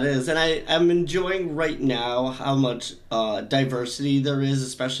 Yeah, it is. And I'm enjoying right now how much diversity there is,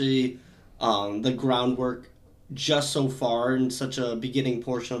 especially the groundwork just so far in such a beginning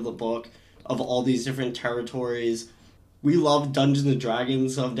portion of the book of all these different territories. We love Dungeons and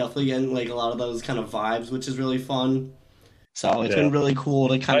Dragons, so I'm definitely getting like a lot of those kind of vibes, which is really fun. So it's been really cool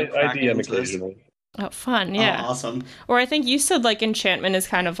to kind of crack DM into this. occasionally. Oh, fun. Yeah. Oh, awesome. Or I think you said like enchantment is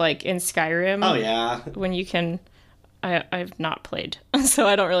kind of like in Skyrim. Oh, yeah. When you can... I've not played, so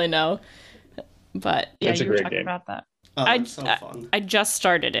I don't really know. But yeah, It's a you were great talking game. about that. Oh, that's so fun. I just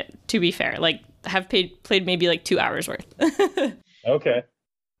started it, to be fair. Like, have played maybe like 2 hours worth. Okay.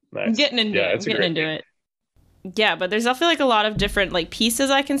 Nice. I'm getting into it. It's a great game. Yeah, but there's definitely like a lot of different like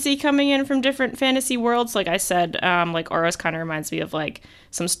pieces I can see coming in from different fantasy worlds. Like I said, like Oros kind of reminds me of like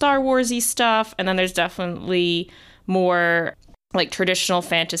some Star Wars-y stuff, and then there's definitely more like traditional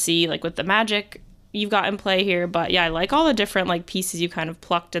fantasy, like with the magic you've got in play here. But yeah, I like all the different like pieces you kind of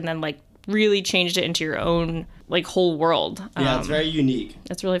plucked and then like really changed it into your own like whole world. Yeah, it's very unique.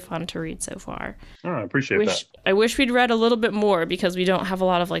 It's really fun to read so far. Oh, I appreciate that. I wish we'd read a little bit more because we don't have a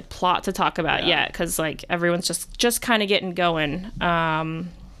lot of like plot to talk about yet because like everyone's just kind of getting going.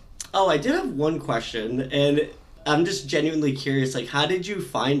 Oh, I did have one question, and I'm just genuinely curious, like, how did you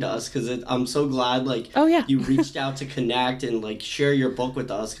find us? Because I'm so glad, like, you reached out to connect and, like, share your book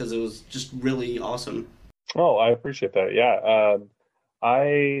with us, because it was just really awesome. Oh, I appreciate that. Yeah.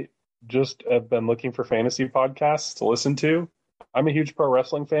 I just have been looking for fantasy podcasts to listen to. I'm a huge pro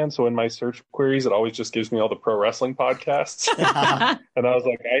wrestling fan, so in my search queries, it always just gives me all the pro wrestling podcasts. And I was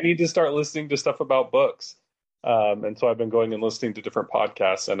like, I need to start listening to stuff about books. And so I've been going and listening to different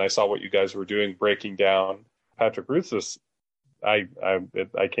podcasts, and I saw what you guys were doing, breaking down Patrick Ruth's, I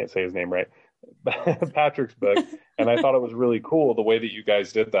can't say his name right, Patrick's book, and I thought it was really cool the way that you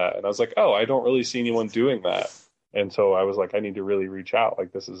guys did that. And I was like, oh, I don't really see anyone doing that. And so I was like, I need to really reach out.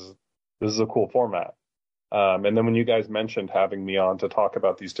 Like, this is a cool format. And then when you guys mentioned having me on to talk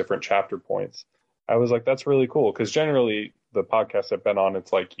about these different chapter points, I was like, that's really cool. Because generally the podcasts I've been on,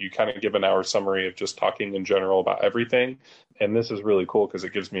 it's like you kind of give an hour summary of just talking in general about everything. And this is really cool because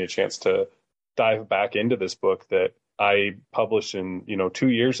it gives me a chance to dive back into this book that I published in, 2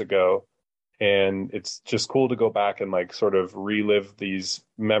 years ago. And it's just cool to go back and like sort of relive these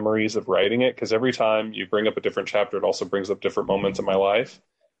memories of writing it. Because every time you bring up a different chapter, it also brings up different moments in my life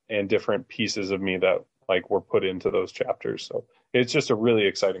and different pieces of me that like were put into those chapters. So it's just a really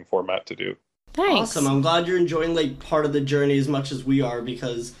exciting format to do. Thanks. Awesome. I'm glad you're enjoying like part of the journey as much as we are,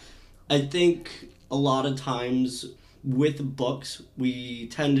 because I think a lot of times with books, we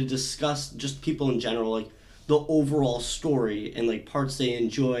tend to discuss just people in general, like the overall story and like parts they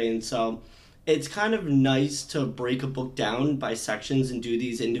enjoy. And so it's kind of nice to break a book down by sections and do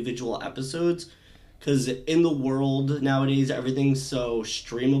these individual episodes, because in the world nowadays, everything's so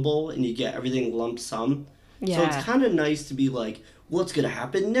streamable and you get everything lump sum. Yeah. So it's kind of nice to be like, what's going to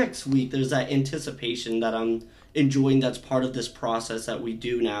happen next week? There's that anticipation that I'm enjoying that's part of this process that we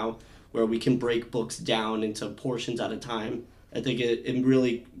do now, where we can break books down into portions at a time. I think it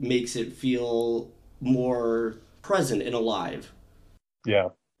really makes it feel more present and alive. Yeah.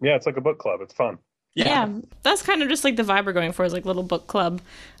 Yeah, it's like a book club. It's fun. Yeah, that's kind of just like the vibe we're going for, is like little book club.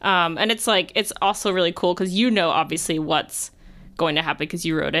 And it's like, it's also really cool because obviously what's going to happen because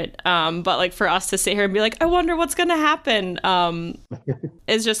you wrote it. But like for us to sit here and be like, I wonder what's going to happen,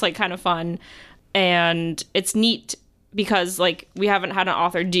 is just like kind of fun. And it's neat because like we haven't had an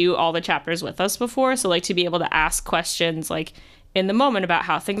author do all the chapters with us before. So like to be able to ask questions like in the moment about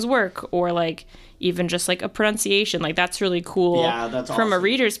how things work, or like even just like a pronunciation, like that's really cool. Yeah, that's from awesome. a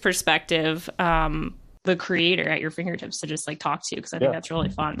reader's perspective, the creator at your fingertips to just like talk to, because I think that's really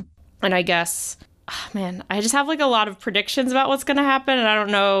fun. And I guess, man, I just have like a lot of predictions about what's going to happen, and I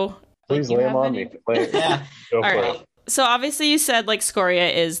don't know. Please lay them on me. Yeah. Go All for right. it. So obviously you said like Scoria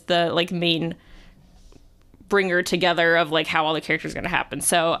is the like main bringer together of like how all the characters are going to happen.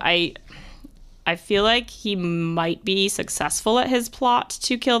 So I feel like he might be successful at his plot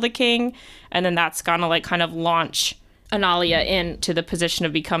to kill the king, and then that's gonna like kind of launch Analia into the position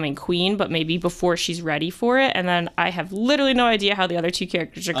of becoming queen, but maybe before she's ready for it. And then I have literally no idea how the other two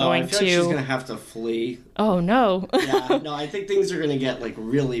characters are going I feel to. like she's gonna have to flee. Oh no. Yeah, no, I think things are gonna get like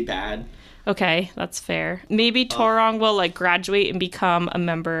really bad. Okay, that's fair. Maybe Torong will like graduate and become a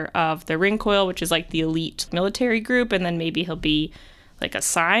member of the Ringcoil, which is like the elite military group, and then maybe he'll be like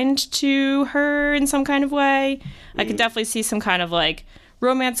assigned to her in some kind of way. I could definitely see some kind of like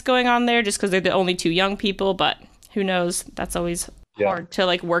romance going on there just because they're the only two young people, but who knows? That's always hard to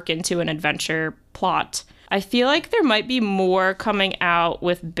like work into an adventure plot. I feel like there might be more coming out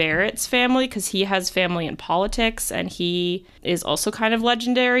with Barrett's family because he has family in politics and he is also kind of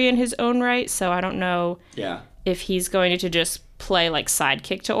legendary in his own right. So I don't know if he's going to just play like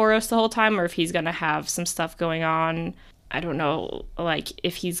sidekick to Oros the whole time or if he's going to have some stuff going on. I don't know, like,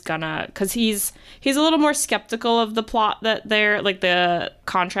 if he's gonna... Because he's a little more skeptical of the plot that they're... Like, the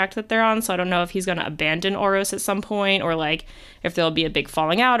contract that they're on, so I don't know if he's gonna abandon Oros at some point, or, like, if there'll be a big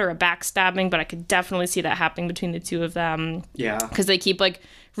falling out or a backstabbing, but I could definitely see that happening between the two of them. Yeah. Because they keep, like,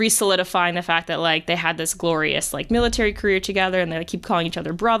 re-solidifying the fact that, like, they had this glorious, like, military career together, and they like, keep calling each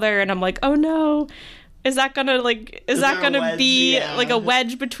other brother, and I'm like, oh no... Is that gonna, like... Is that gonna be, like, a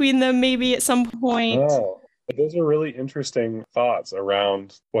wedge between them, maybe, at some point? Oh. Those are really interesting thoughts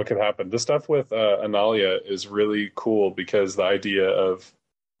around what could happen. The stuff with Analia is really cool because the idea of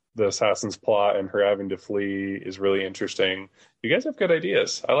the assassin's plot and her having to flee is really interesting. You guys have good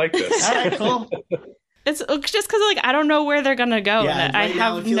ideas. I like this. All right, cool. It's just because like I don't know where they're gonna go. Yeah, I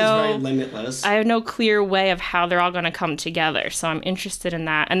now it feels very limitless. I have no clear way of how they're all gonna come together. So I'm interested in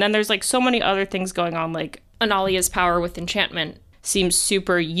that. And then there's like so many other things going on, like Analia's power with enchantment seems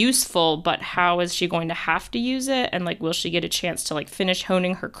super useful, but how is she going to have to use it? And like, will she get a chance to like finish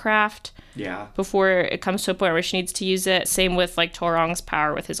honing her craft before it comes to a point where she needs to use it? Same with like Torong's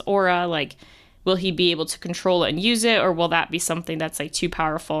power with his aura. Like, will he be able to control it and use it, or will that be something that's like too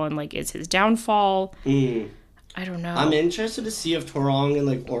powerful and like is his downfall? I don't know. I'm interested to see if Torong and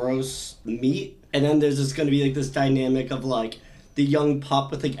like Oros meet, and then there's just going to be like this dynamic of like the young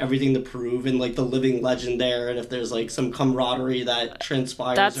pup with like everything to prove and like the living legend there, and if there's like some camaraderie that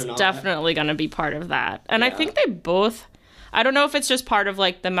transpires that's or not. Definitely going to be part of that. And I think they both, I don't know if it's just part of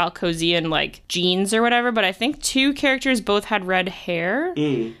like the Malcosian like genes or whatever, but I think two characters both had red hair.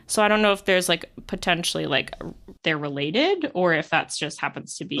 So I don't know if there's like potentially like they're related or if that's just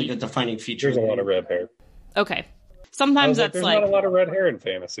happens to be like a defining feature. There's a lot of red hair. Okay. Sometimes that's there's like not a lot of red hair in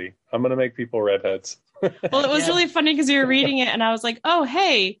fantasy. I'm going to make people redheads. Well, it was really funny because you were reading it and I was like, oh,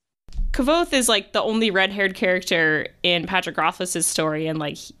 hey, Kvothe is like the only red-haired character in Patrick Rothfuss's story, and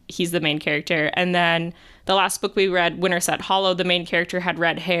like he's the main character. And then the last book we read, Winterset Hollow, the main character had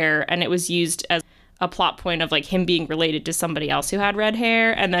red hair, and it was used as a plot point of like him being related to somebody else who had red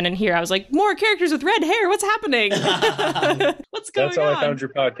hair. And then in here, I was like, more characters with red hair. What's happening? What's going on? That's how I found your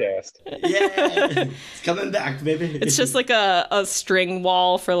podcast. Yeah, it's coming back, baby. It's just like a string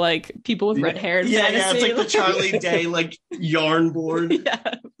wall for like people with red hair. Yeah, it's like the Charlie Day like yarn board.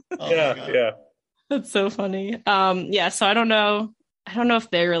 Yeah, that's so funny. So I don't know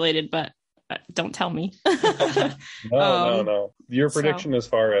if they're related, but don't tell me. No. Your prediction as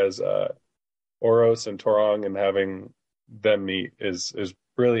far as Oros and Torong and having them meet is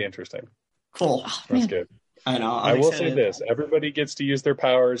really interesting. Cool. That's good. I know. I will say this: everybody gets to use their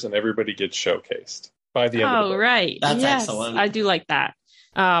powers, and everybody gets showcased by the end of the book. Oh, right. That's excellent. I do like that.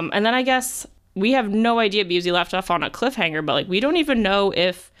 And then I guess we have no idea because he left off on a cliffhanger, but like we don't even know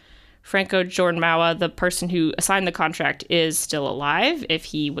if Franco Jornmawa, the person who assigned the contract, is still alive, if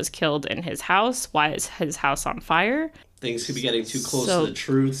he was killed in his house. Why is his house on fire? Things could be getting too close to the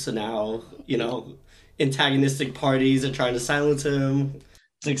truth, so now, antagonistic parties are trying to silence him.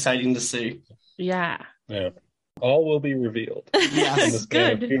 It's exciting to see. Yeah. All will be revealed. Yes. In the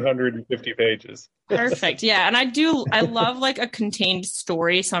span of 250 pages. Perfect. Yeah. And I love like a contained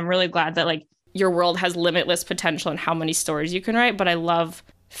story, so I'm really glad that like your world has limitless potential in how many stories you can write, but I love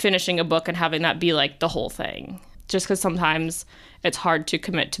finishing a book and having that be like the whole thing. Just because sometimes it's hard to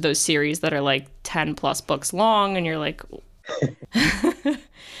commit to those series that are like 10 plus books long and you're like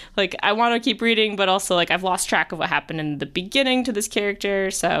like I want to keep reading, but also like I've lost track of what happened in the beginning to this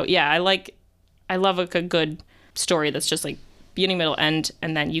character. So yeah, I love a good story that's just like beginning, middle, end,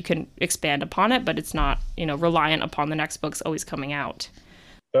 and then you can expand upon it, but it's not, reliant upon the next book's always coming out.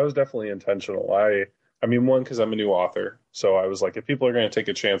 That was definitely intentional. I mean, one, because I'm a new author, so I was like, if people are going to take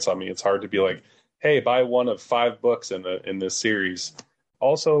a chance on me, it's hard to be like, hey, buy one of 5 books in this series.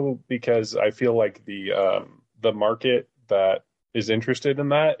 Also, because I feel like the the market that is interested in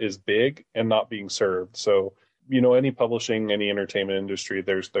that is big and not being served. So, any publishing, any entertainment industry,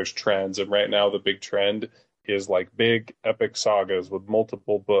 there's trends. And right now the big trend is like big epic sagas with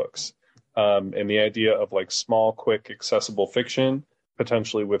multiple books. And the idea of like small, quick, accessible fiction,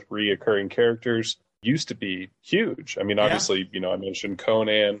 potentially with reoccurring characters, used to be huge. I mean, obviously, I mentioned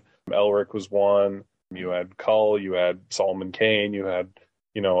Conan, Elric was one. You had Cull, you had Solomon Kane, you had,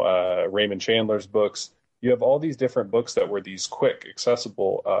 Raymond Chandler's books. You have all these different books that were these quick,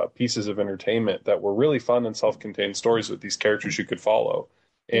 accessible pieces of entertainment that were really fun and self-contained stories with these characters you could follow.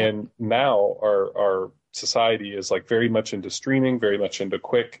 Yeah. And now our society is like very much into streaming, very much into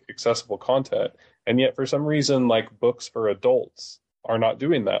quick, accessible content. And yet for some reason, like books for adults are not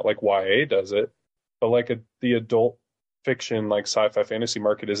doing that. Like YA does it, but like the adult fiction, like sci-fi fantasy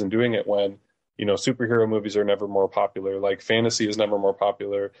market isn't doing it when, superhero movies are never more popular. Like fantasy is never more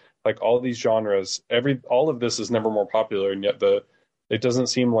popular. Like all these genres, all of this is never more popular. And yet it doesn't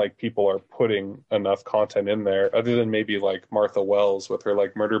seem like people are putting enough content in there other than maybe like Martha Wells with her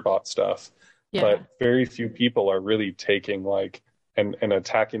like Murderbot stuff. Yeah. But very few people are really taking like and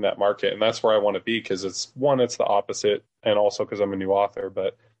attacking that market. And that's where I want to be, because it's the opposite. And also because I'm a new author,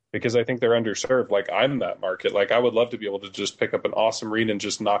 but because I think they're underserved. Like I'm that market. Like I would love to be able to just pick up an awesome read and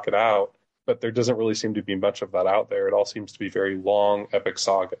just knock it out. But there doesn't really seem to be much of that out there. It all seems to be very long, epic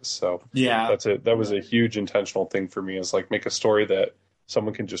sagas. So yeah, that's it. That was a huge intentional thing for me, is like make a story that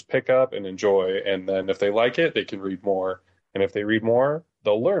someone can just pick up and enjoy. And then if they like it, they can read more. And if they read more,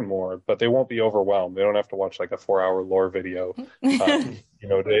 they'll learn more, but they won't be overwhelmed. They don't have to watch like a 4-hour lore video,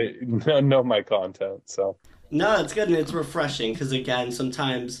 to know my content. So no, it's good. And it's refreshing because, again,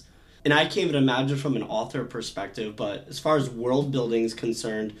 sometimes, and I can't even imagine from an author perspective, but as far as world building is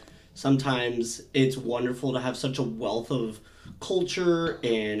concerned, sometimes it's wonderful to have such a wealth of culture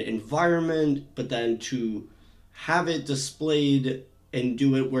and environment, but then to have it displayed and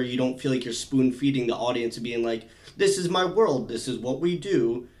do it where you don't feel like you're spoon feeding the audience and being like, this is my world, this is what we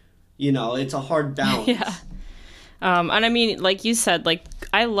do. It's a hard balance. Yeah. And I mean, like you said, like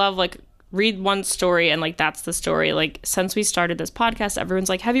I love like read one story and like that's the story. Like since we started this podcast, everyone's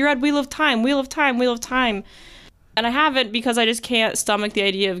like, have you read Wheel of Time? Wheel of Time, Wheel of Time. And I haven't, because I just can't stomach the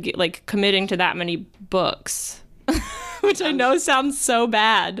idea of like committing to that many books, which I know sounds so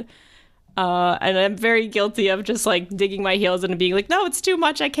bad. And I'm very guilty of just like digging my heels in and being like, no, it's too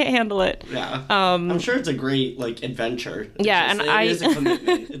much. I can't handle it. Yeah. I'm sure it's a great like adventure. Yeah. It is a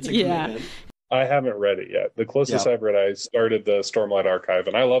commitment. It's a commitment. I haven't read it yet. The closest I've read, I started the Stormlight Archive,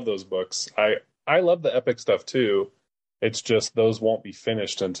 and I love those books. I love the epic stuff too. It's just those won't be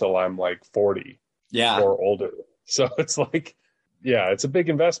finished until I'm like 40 or older. So it's like, it's a big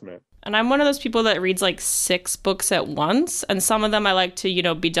investment. And I'm one of those people that reads like 6 books at once. And some of them I like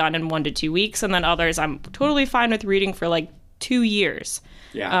to, be done in 1 to 2 weeks. And then others I'm totally fine with reading for like 2 years.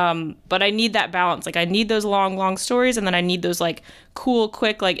 Yeah. But I need that balance. Like I need those long stories. And then I need those like cool,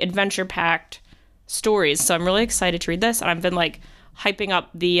 quick, like adventure packed stories. So I'm really excited to read this. And I've been like hyping up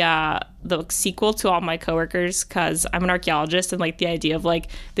the sequel to all my coworkers, because I'm an archaeologist, and like the idea of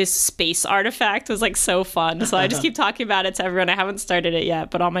like this space artifact was like so fun. So I just keep talking about it to everyone. I haven't started it yet,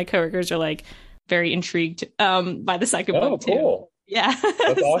 but all my coworkers are like very intrigued by the second book too. Cool. Yeah.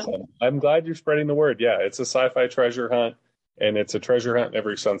 That's awesome. I'm glad you're spreading the word. Yeah, it's a sci-fi treasure hunt, and it's a treasure hunt in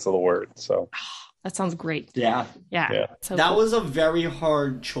every sense of the word. So that sounds great. Yeah. So that was a very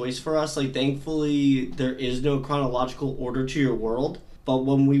hard choice for us. Like, thankfully, there is no chronological order to your world. But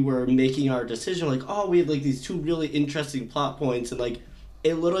when we were making our decision, like, oh, we have like these 2 really interesting plot points, and like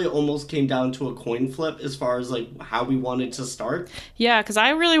it literally almost came down to a coin flip as far as like how we wanted to start. Yeah, because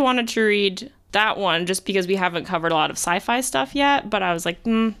I really wanted to read that one just because we haven't covered a lot of sci-fi stuff yet. But I was like,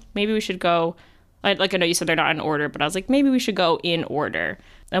 maybe we should go. Like I know you said they're not in order, but I was like, maybe we should go in order.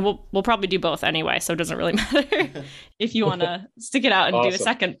 And we'll probably do both anyway, so it doesn't really matter if you want to stick it out and do a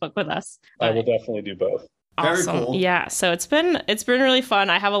second book with us. I will definitely do both. Awesome. Very cool. Yeah, so it's been really fun.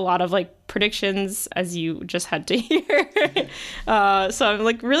 I have a lot of like predictions, as you just had to hear. So I'm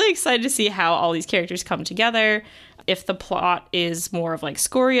like really excited to see how all these characters come together. If the plot is more of like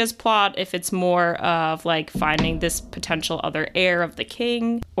Scoria's plot, if it's more of like finding this potential other heir of the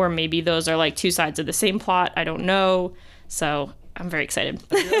king, or maybe those are like 2 sides of the same plot. I don't know. So I'm very excited.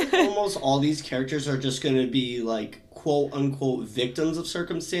 I feel like almost all these characters are just going to be like quote unquote victims of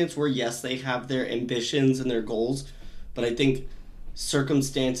circumstance, where yes, they have their ambitions and their goals, but I think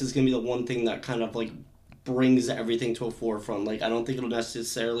circumstance is going to be the one thing that kind of like brings everything to a forefront. Like I don't think it'll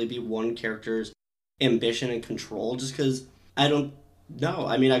necessarily be one character's ambition and control, just because I don't know.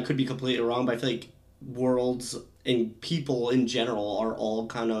 I mean, I could be completely wrong, but I feel like worlds and people in general are all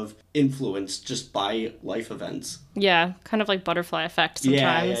kind of influenced just by life events. Yeah, kind of like butterfly effect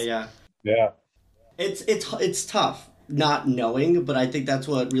sometimes. Yeah. It's tough not knowing, but I think that's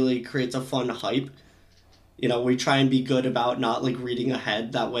what really creates a fun hype. You know, we try and be good about not like reading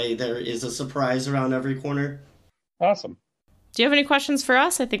ahead. That way there is a surprise around every corner. Awesome. Do you have any questions for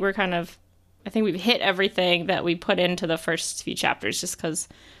us? I think we've hit everything that we put into the first few chapters, just because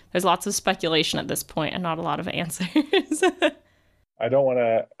there's lots of speculation at this point and not a lot of answers. I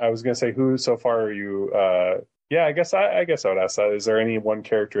was going to say, who so far are you? Yeah, I guess I would ask that. Is there any one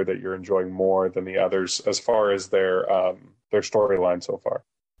character that you're enjoying more than the others as far as their storyline so far?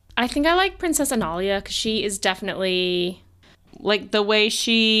 I think I like Princess Analia because she is definitely like the way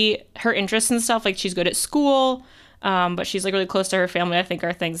her interests and stuff. Like she's good at school, but she's like really close to her family. I think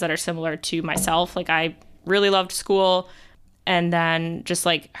are things that are similar to myself. Like I really loved school, and then just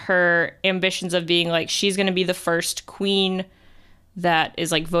like her ambitions of being like she's going to be the first queen that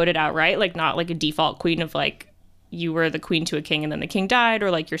is like voted outright, like not like a default queen of like you were the queen to a king and then the king died,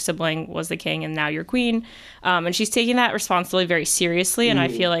 or like your sibling was the king and now you're queen. And she's taking that responsibility very seriously. And I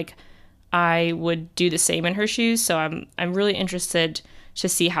feel like I would do the same in her shoes. So I'm really interested to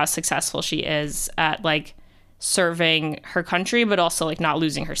see how successful she is at like serving her country, but also like not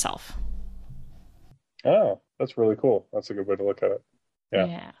losing herself. Oh, that's really cool. That's a good way to look at it.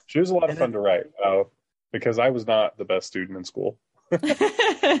 Yeah. She was a lot of fun to write because I was not the best student in school.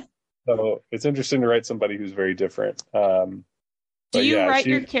 So it's interesting to write somebody who's very different. Do you write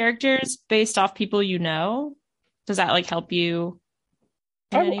your characters based off people you know? Does that like help you?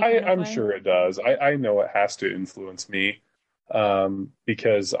 I'm sure it does. I know it has to influence me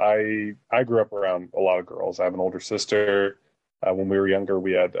because I grew up around a lot of girls. I have an older sister. When we were younger,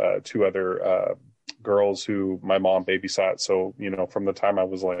 we had two other girls who my mom babysat. So, you know, from the time I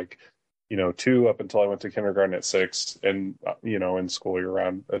was like, 2 up until I went to kindergarten at 6, and in school you're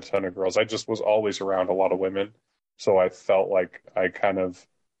around a ton of girls. I just was always around a lot of women, so I felt like I kind of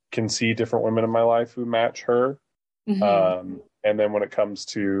can see different women in my life who match her. Mm-hmm. And then when it comes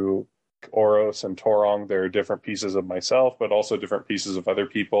to Oros and Torong, there are different pieces of myself, but also different pieces of other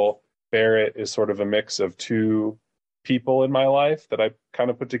people. Barrett is sort of a mix of 2 people in my life that I kind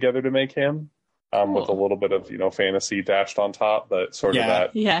of put together to make him, cool. With a little bit of fantasy dashed on top, but sort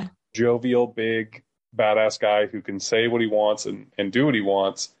of that jovial, big, badass guy who can say what he wants and do what he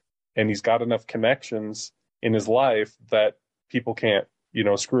wants. And he's got enough connections in his life that people can't,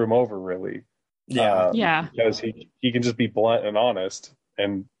 screw him over really. Because he can just be blunt and honest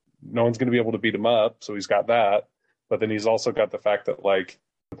and no one's going to be able to beat him up. So he's got that. But then he's also got the fact that like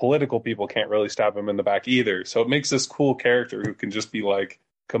the political people can't really stab him in the back either. So it makes this cool character who can just be like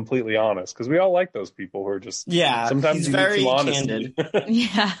completely honest, because we all like those people who are just sometimes he's very candid.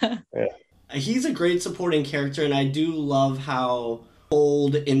 yeah He's a great supporting character, and I do love how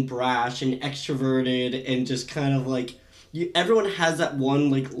bold and brash and extroverted and just kind of like everyone has that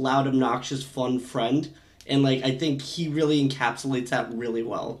one like loud, obnoxious, fun friend, and like I think he really encapsulates that really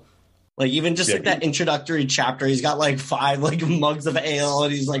well. Like even just like that introductory chapter, he's got like 5 like mugs of ale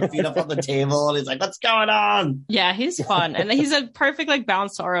and he's like feet up on the table and he's like, "What's going on?" Yeah, he's fun, and he's a perfect like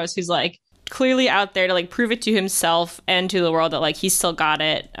balanced Oros who's like clearly out there to like prove it to himself and to the world that like he's still got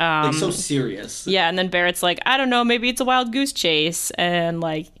it. Like so serious. Yeah, and then Barrett's like, I don't know, maybe it's a wild goose chase, and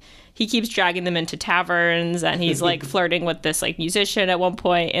like he keeps dragging them into taverns, and he's like flirting with this like musician at one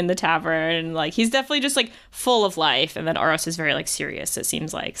point in the tavern, and like he's definitely just like full of life. And then Oros is very like serious, it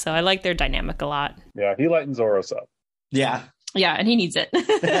seems like. So I like their dynamic a lot. Yeah, he lightens Oros up. Yeah, and he needs it.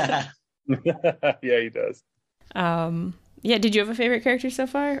 Yeah, he does. Yeah, did you have a favorite character so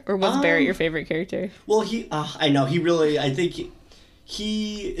far, or was Barrett your favorite character? Well, I know I think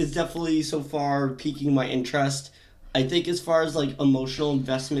he is definitely so far piquing my interest. I think as far as like emotional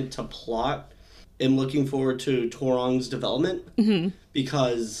investment to plot, I'm looking forward to Torong's development,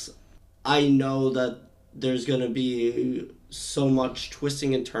 because I know that there's going to be so much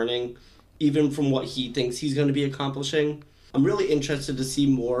twisting and turning, even from what he thinks he's going to be accomplishing. I'm really interested to see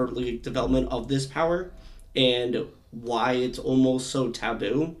more like development of this power and why it's almost so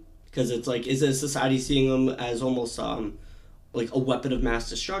taboo, because it's like, is it society seeing him as almost like a weapon of mass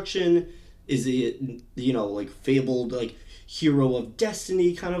destruction? Is it, like fabled, like hero of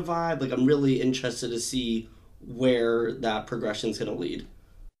destiny kind of vibe? Like, I'm really interested to see where that progression's going to lead.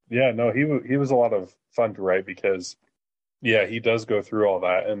 Yeah, no, he was a lot of fun to write because, he does go through all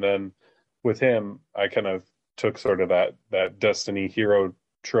that. And then with him, I kind of took sort of that destiny hero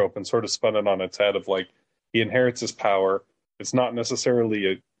trope and sort of spun it on its head of like, he inherits his power. It's not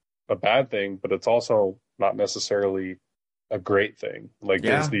necessarily a bad thing, but it's also not necessarily a great thing. Like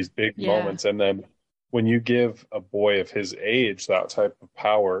there's these big moments, and then when you give a boy of his age that type of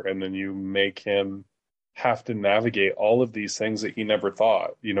power, and then you make him have to navigate all of these things that he never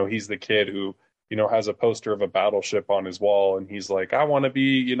thought. He's the kid who, has a poster of a battleship on his wall, and he's like, I want to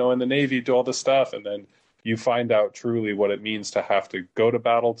be, in the Navy, do all this stuff. And then you find out truly what it means to have to go to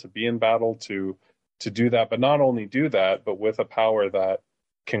battle, to be in battle, to do that. But not only do that, but with a power that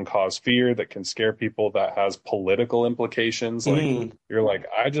can cause fear, that can scare people, that has political implications. Like, you're like,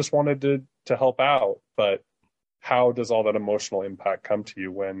 I just wanted to help out. But how does all that emotional impact come to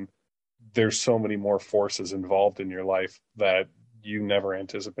you when there's so many more forces involved in your life that you never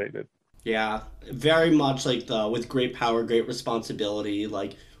anticipated? Yeah, very much like with great power, great responsibility,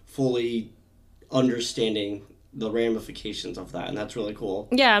 like fully understanding the ramifications of that, and that's really cool.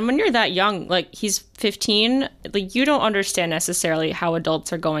 Yeah, and when you're that young, like he's 15, like you don't understand necessarily how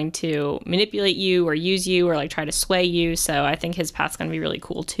adults are going to manipulate you or use you or like try to sway you, so I think his path's going to be really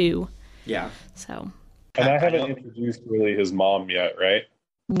cool too. Yeah. So. And I haven't introduced really his mom yet, right?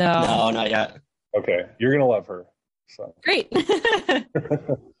 No, not yet. Okay, you're gonna love her. So great.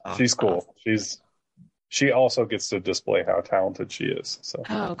 She's cool. She also gets to display how talented she is. So.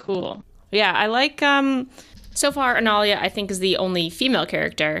 Oh, cool. Yeah, I like so far Analia I think is the only female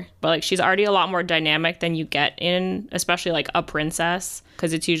character, but like she's already a lot more dynamic than you get in especially like a princess,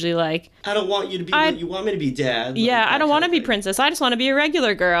 because it's usually like, I don't want you to be what you want me to be, Dad. Yeah, I don't want to be princess. I just want to be a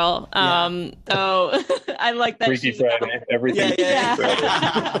regular girl. So I like that. Freaky Friday, everything. Yeah.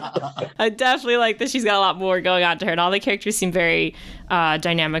 I definitely like that she's got a lot more going on to her, and all the characters seem very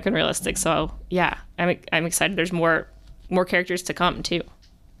dynamic and realistic. So yeah, I'm excited. There's more characters to come too.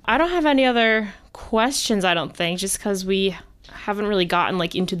 I don't have any other questions, I don't think, just because we haven't really gotten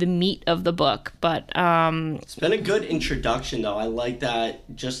like into the meat of the book. But it's been a good introduction, though. I like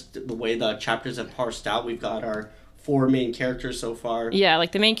that, just the way the chapters have parsed out. We've got our 4 main characters so far. Yeah,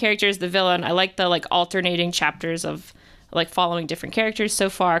 like the main character is the villain. I like the like alternating chapters of like following different characters so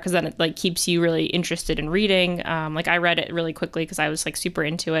far, because then it like keeps you really interested in reading. Like I read it really quickly because I was like super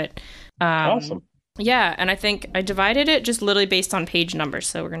into it. Awesome. Yeah, and I think I divided it just literally based on page numbers.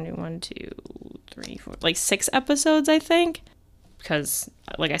 So we're going to do 1, 2, 3, 4, like 6 episodes, I think. Because,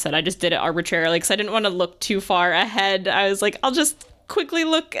 like I said, I just did it arbitrarily because I didn't want to look too far ahead. I was like, I'll just quickly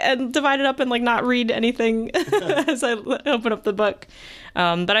look and divide it up and like not read anything as I open up the book.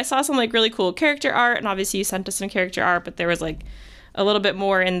 But I saw some like really cool character art, and obviously you sent us some character art, but there was like a little bit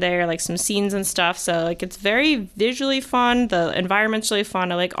more in there, like some scenes and stuff. So like it's very visually fun. The environment's really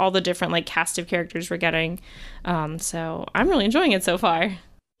fun. I like all the different like cast of characters we're getting. So I'm really enjoying it so far.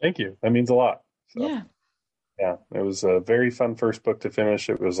 Thank you. That means a lot. So, yeah, it was a very fun first book to finish.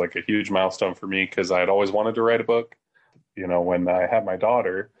 It was like a huge milestone for me because I had always wanted to write a book. When I had my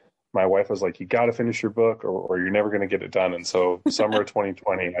daughter, my wife was like, you got to finish your book or you're never going to get it done. And so summer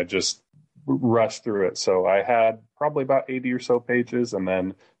 2020, I just rushed through it. So I had probably about 80 or so pages. And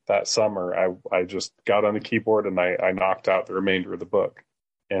then that summer, I just got on the keyboard and I knocked out the remainder of the book.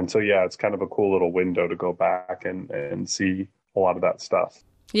 And so, yeah, it's kind of a cool little window to go back and see a lot of that stuff.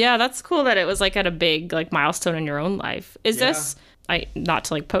 Yeah, that's cool that it was like at a big like milestone in your own life. Is this, not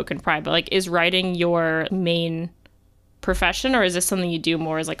to like poke and pry, but like is writing your main profession, or is this something you do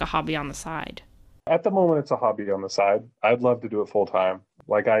more as like a hobby on the side? At the moment, it's a hobby on the side. I'd love to do it full time.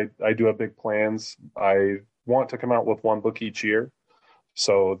 Like I do have big plans. I want to come out with 1 book each year.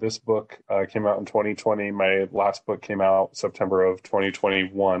 So this book came out in 2020. My last book came out September of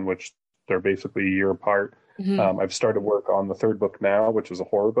 2021, which they're basically a year apart. Mm-hmm. I've started work on the 3rd book now, which is a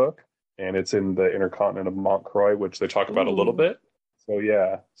horror book, and it's in the Intercontinent of Montcroy, which they talk about a little bit. So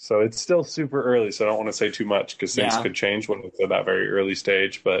yeah, so it's still super early, so I don't want to say too much because things could change when it's at that very early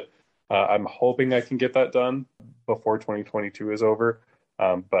stage. But I'm hoping I can get that done before 2022 is over.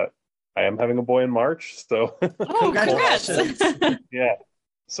 But I am having a boy in March, so congratulations! Yeah,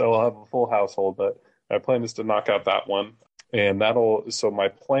 so I'll have a full household. But my plan is to knock out that one, and so my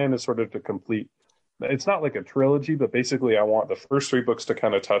plan is sort of to complete. It's not like a trilogy, but basically I want the first 3 books to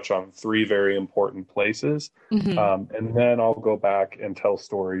kind of touch on 3 very important places. Mm-hmm. And then I'll go back and tell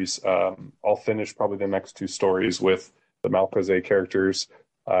stories. I'll finish probably the next 2 stories with the Malkozeh characters.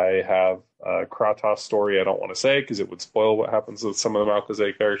 I have a Kratos story I don't want to say because it would spoil what happens with some of the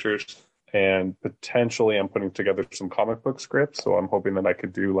Malkozeh characters. And potentially I'm putting together some comic book scripts. So I'm hoping that I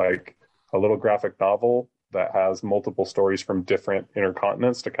could do like a little graphic novel that has multiple stories from different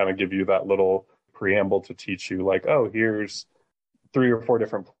intercontinents to kind of give you that little preamble to teach you like, oh, here's 3 or 4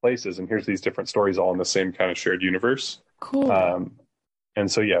 different places and here's these different stories all in the same kind of shared universe. Cool.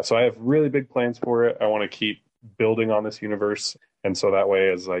 And so I have really big plans for it. I want to keep building on this universe, and so that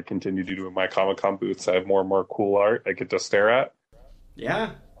way as I continue to do my Comic-Con booths, I have more and more cool art I get to stare at.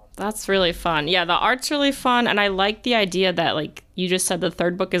 Yeah, That's really fun. Yeah, the art's really fun, and I like the idea that, like, you just said the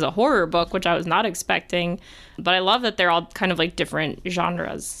third book is a horror book, which I was not expecting, but I love that they're all kind of like different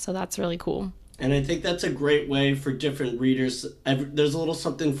genres, so that's really cool. And I think that's a great way for different readers. There's a little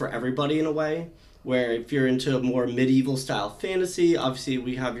something for everybody in a way, where if you're into a more medieval style fantasy, obviously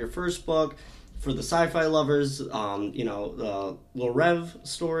we have your first book. For the sci-fi lovers, the Le Rêve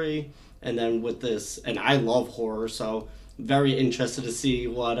story, and then with this, and I love horror, so very interested to see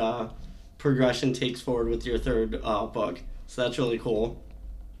what progression takes forward with your third book. So that's really cool.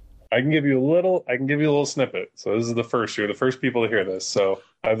 I can give you a little snippet. So this is the first. You're the first people to hear this. So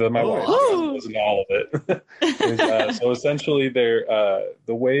my wife wasn't all of it. So essentially, the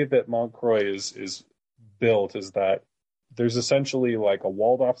way that Montcroy is built is that there's essentially like a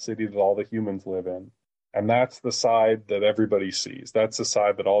walled off city that all the humans live in. And that's the side that everybody sees. That's the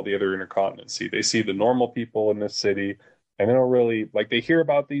side that all the other intercontinents see. They see the normal people in this city, and they don't really, like, they hear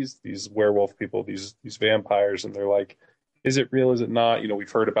about these werewolf people, these vampires, and they're like, is it real? Is it not?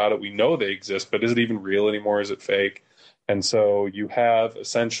 We've heard about it. We know they exist, but is it even real anymore? Is it fake? And so you have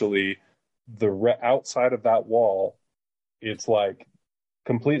essentially the outside of that wall, it's like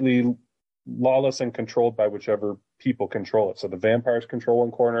completely lawless and controlled by whichever people control it. So the vampires control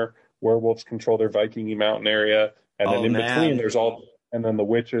one corner, werewolves control their Viking mountain area, and then between and then the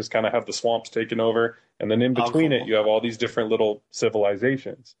witches kind of have the swamps taken over, and then in between it you have all these different little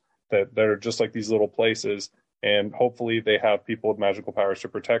civilizations that are just like these little places, and hopefully they have people with magical powers to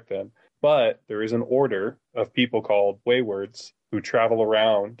protect them. But there is an order of people called waywards who travel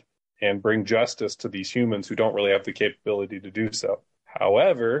around and bring justice to these humans who don't really have the capability to do so.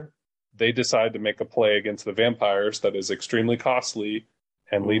 However, they decide to make a play against the vampires that is extremely costly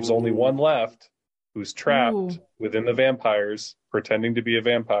and leaves only one left, who's trapped within the vampires, pretending to be a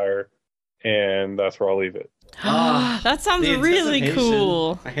vampire, and that's where I'll leave it. That sounds really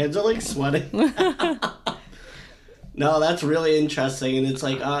cool. My hands are like sweating. No, that's really interesting, and it's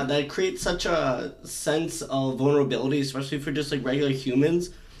like that creates such a sense of vulnerability, especially for just like regular humans.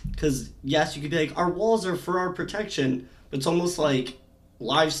 Because yes, you could be like, our walls are for our protection, but it's almost like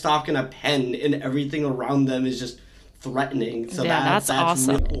livestock in a pen, and everything around them is just threatening. So that's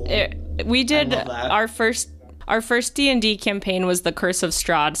awesome. Really cool. We did our first D&D campaign was The Curse of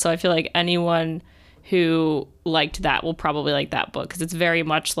Strahd, so I feel like anyone who liked that will probably like that book, because it's very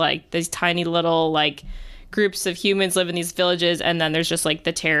much like these tiny little like groups of humans live in these villages, and then there's just like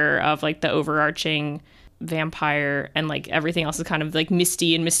the terror of like the overarching vampire, and like everything else is kind of like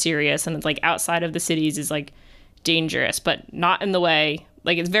misty and mysterious, and it's like outside of the cities is like dangerous, but not in the way,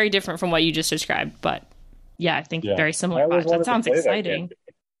 like, it's very different from what you just described, but yeah, I think very similar vibes. That sounds exciting.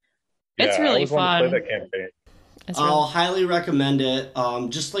 It's really fun. I'll highly recommend it.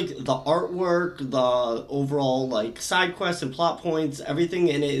 Just like the artwork, the overall like side quests and plot points, everything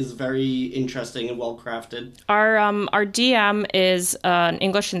in it is very interesting and well crafted. Our DM is an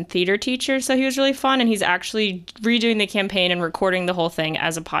English and theater teacher, so he was really fun, and he's actually redoing the campaign and recording the whole thing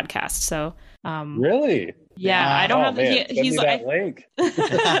as a podcast. So really. Yeah, I don't have he's like link.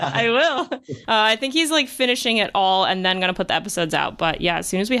 I will. I think he's like finishing it all and then gonna put the episodes out. But yeah, as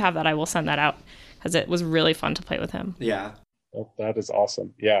soon as we have that, I will send that out, because it was really fun to play with him. Yeah. Oh, that is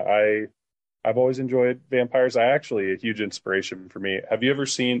awesome. Yeah, I've always enjoyed vampires. A huge inspiration for me. Have you ever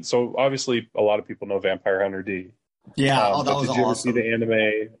seen? So obviously, a lot of people know Vampire Hunter D. Yeah. That was awesome. Did you ever see the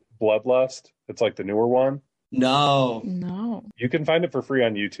anime Bloodlust? It's like the newer one. No. You can find it for free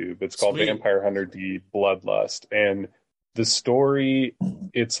on YouTube. It's called Vampire Hunter D Bloodlust. And the story,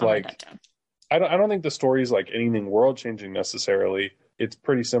 it's like, I don't think the story is like anything world changing necessarily. It's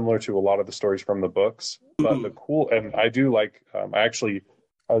pretty similar to a lot of the stories from the books. But the cool, and I do like,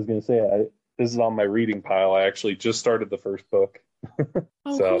 this is on my reading pile. I actually just started the first book.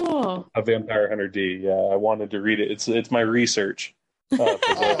 Cool. A Vampire Hunter D. Yeah, I wanted to read it. It's my research.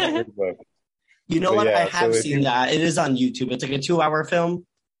 You know what? I have seen that. It is on YouTube. It's like a 2-hour film.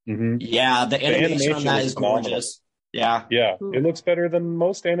 Mm-hmm. Yeah, the animation on that is gorgeous. Yeah. Yeah, it looks better than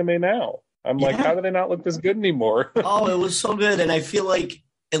most anime now. I'm like, how do they not look this good anymore? Oh, it was so good. And I feel like,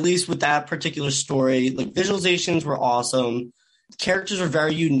 at least with that particular story, like visualizations were awesome. Characters were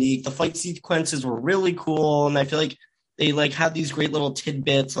very unique. The fight sequences were really cool. And I feel like they like had these great little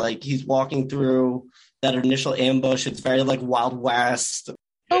tidbits, like he's walking through that initial ambush. It's very like Wild West.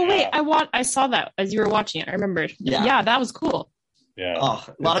 Oh wait, I saw that as you were watching it. I remembered. Yeah, that was cool. Yeah. Oh,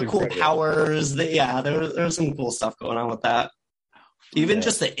 a lot of cool powers. There was some cool stuff going on with that. Even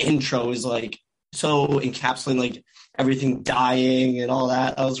just the intro is like so encapsulating like everything dying and all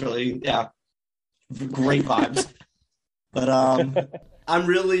that. That was really great vibes. But I'm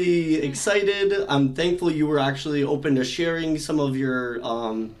really excited. I'm thankful you were actually open to sharing some of your,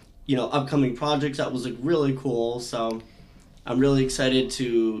 upcoming projects. That was really cool. So I'm really excited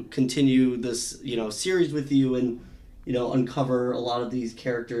to continue this, series with you and, uncover a lot of these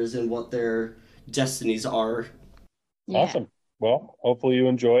characters and what their destinies are. Yeah. Awesome. Well, hopefully you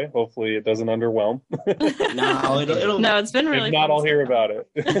enjoy. Hopefully it doesn't underwhelm. No, it'll No, it's been really If not, fun I'll hear so far. about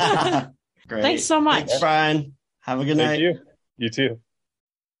it. Great. Thanks so much. Thanks, Brian. Have a good night. Thank you. You too.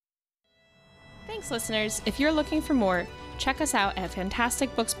 Thanks, listeners. If you're looking for more, check us out at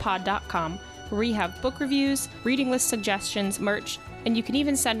fantasticbookspod.com, where we have book reviews, reading list suggestions, merch, and you can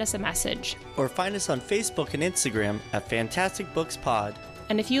even send us a message. Or find us on Facebook and Instagram at Fantastic Books Pod.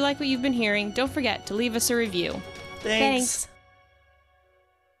 And if you like what you've been hearing, don't forget to leave us a review. Thanks.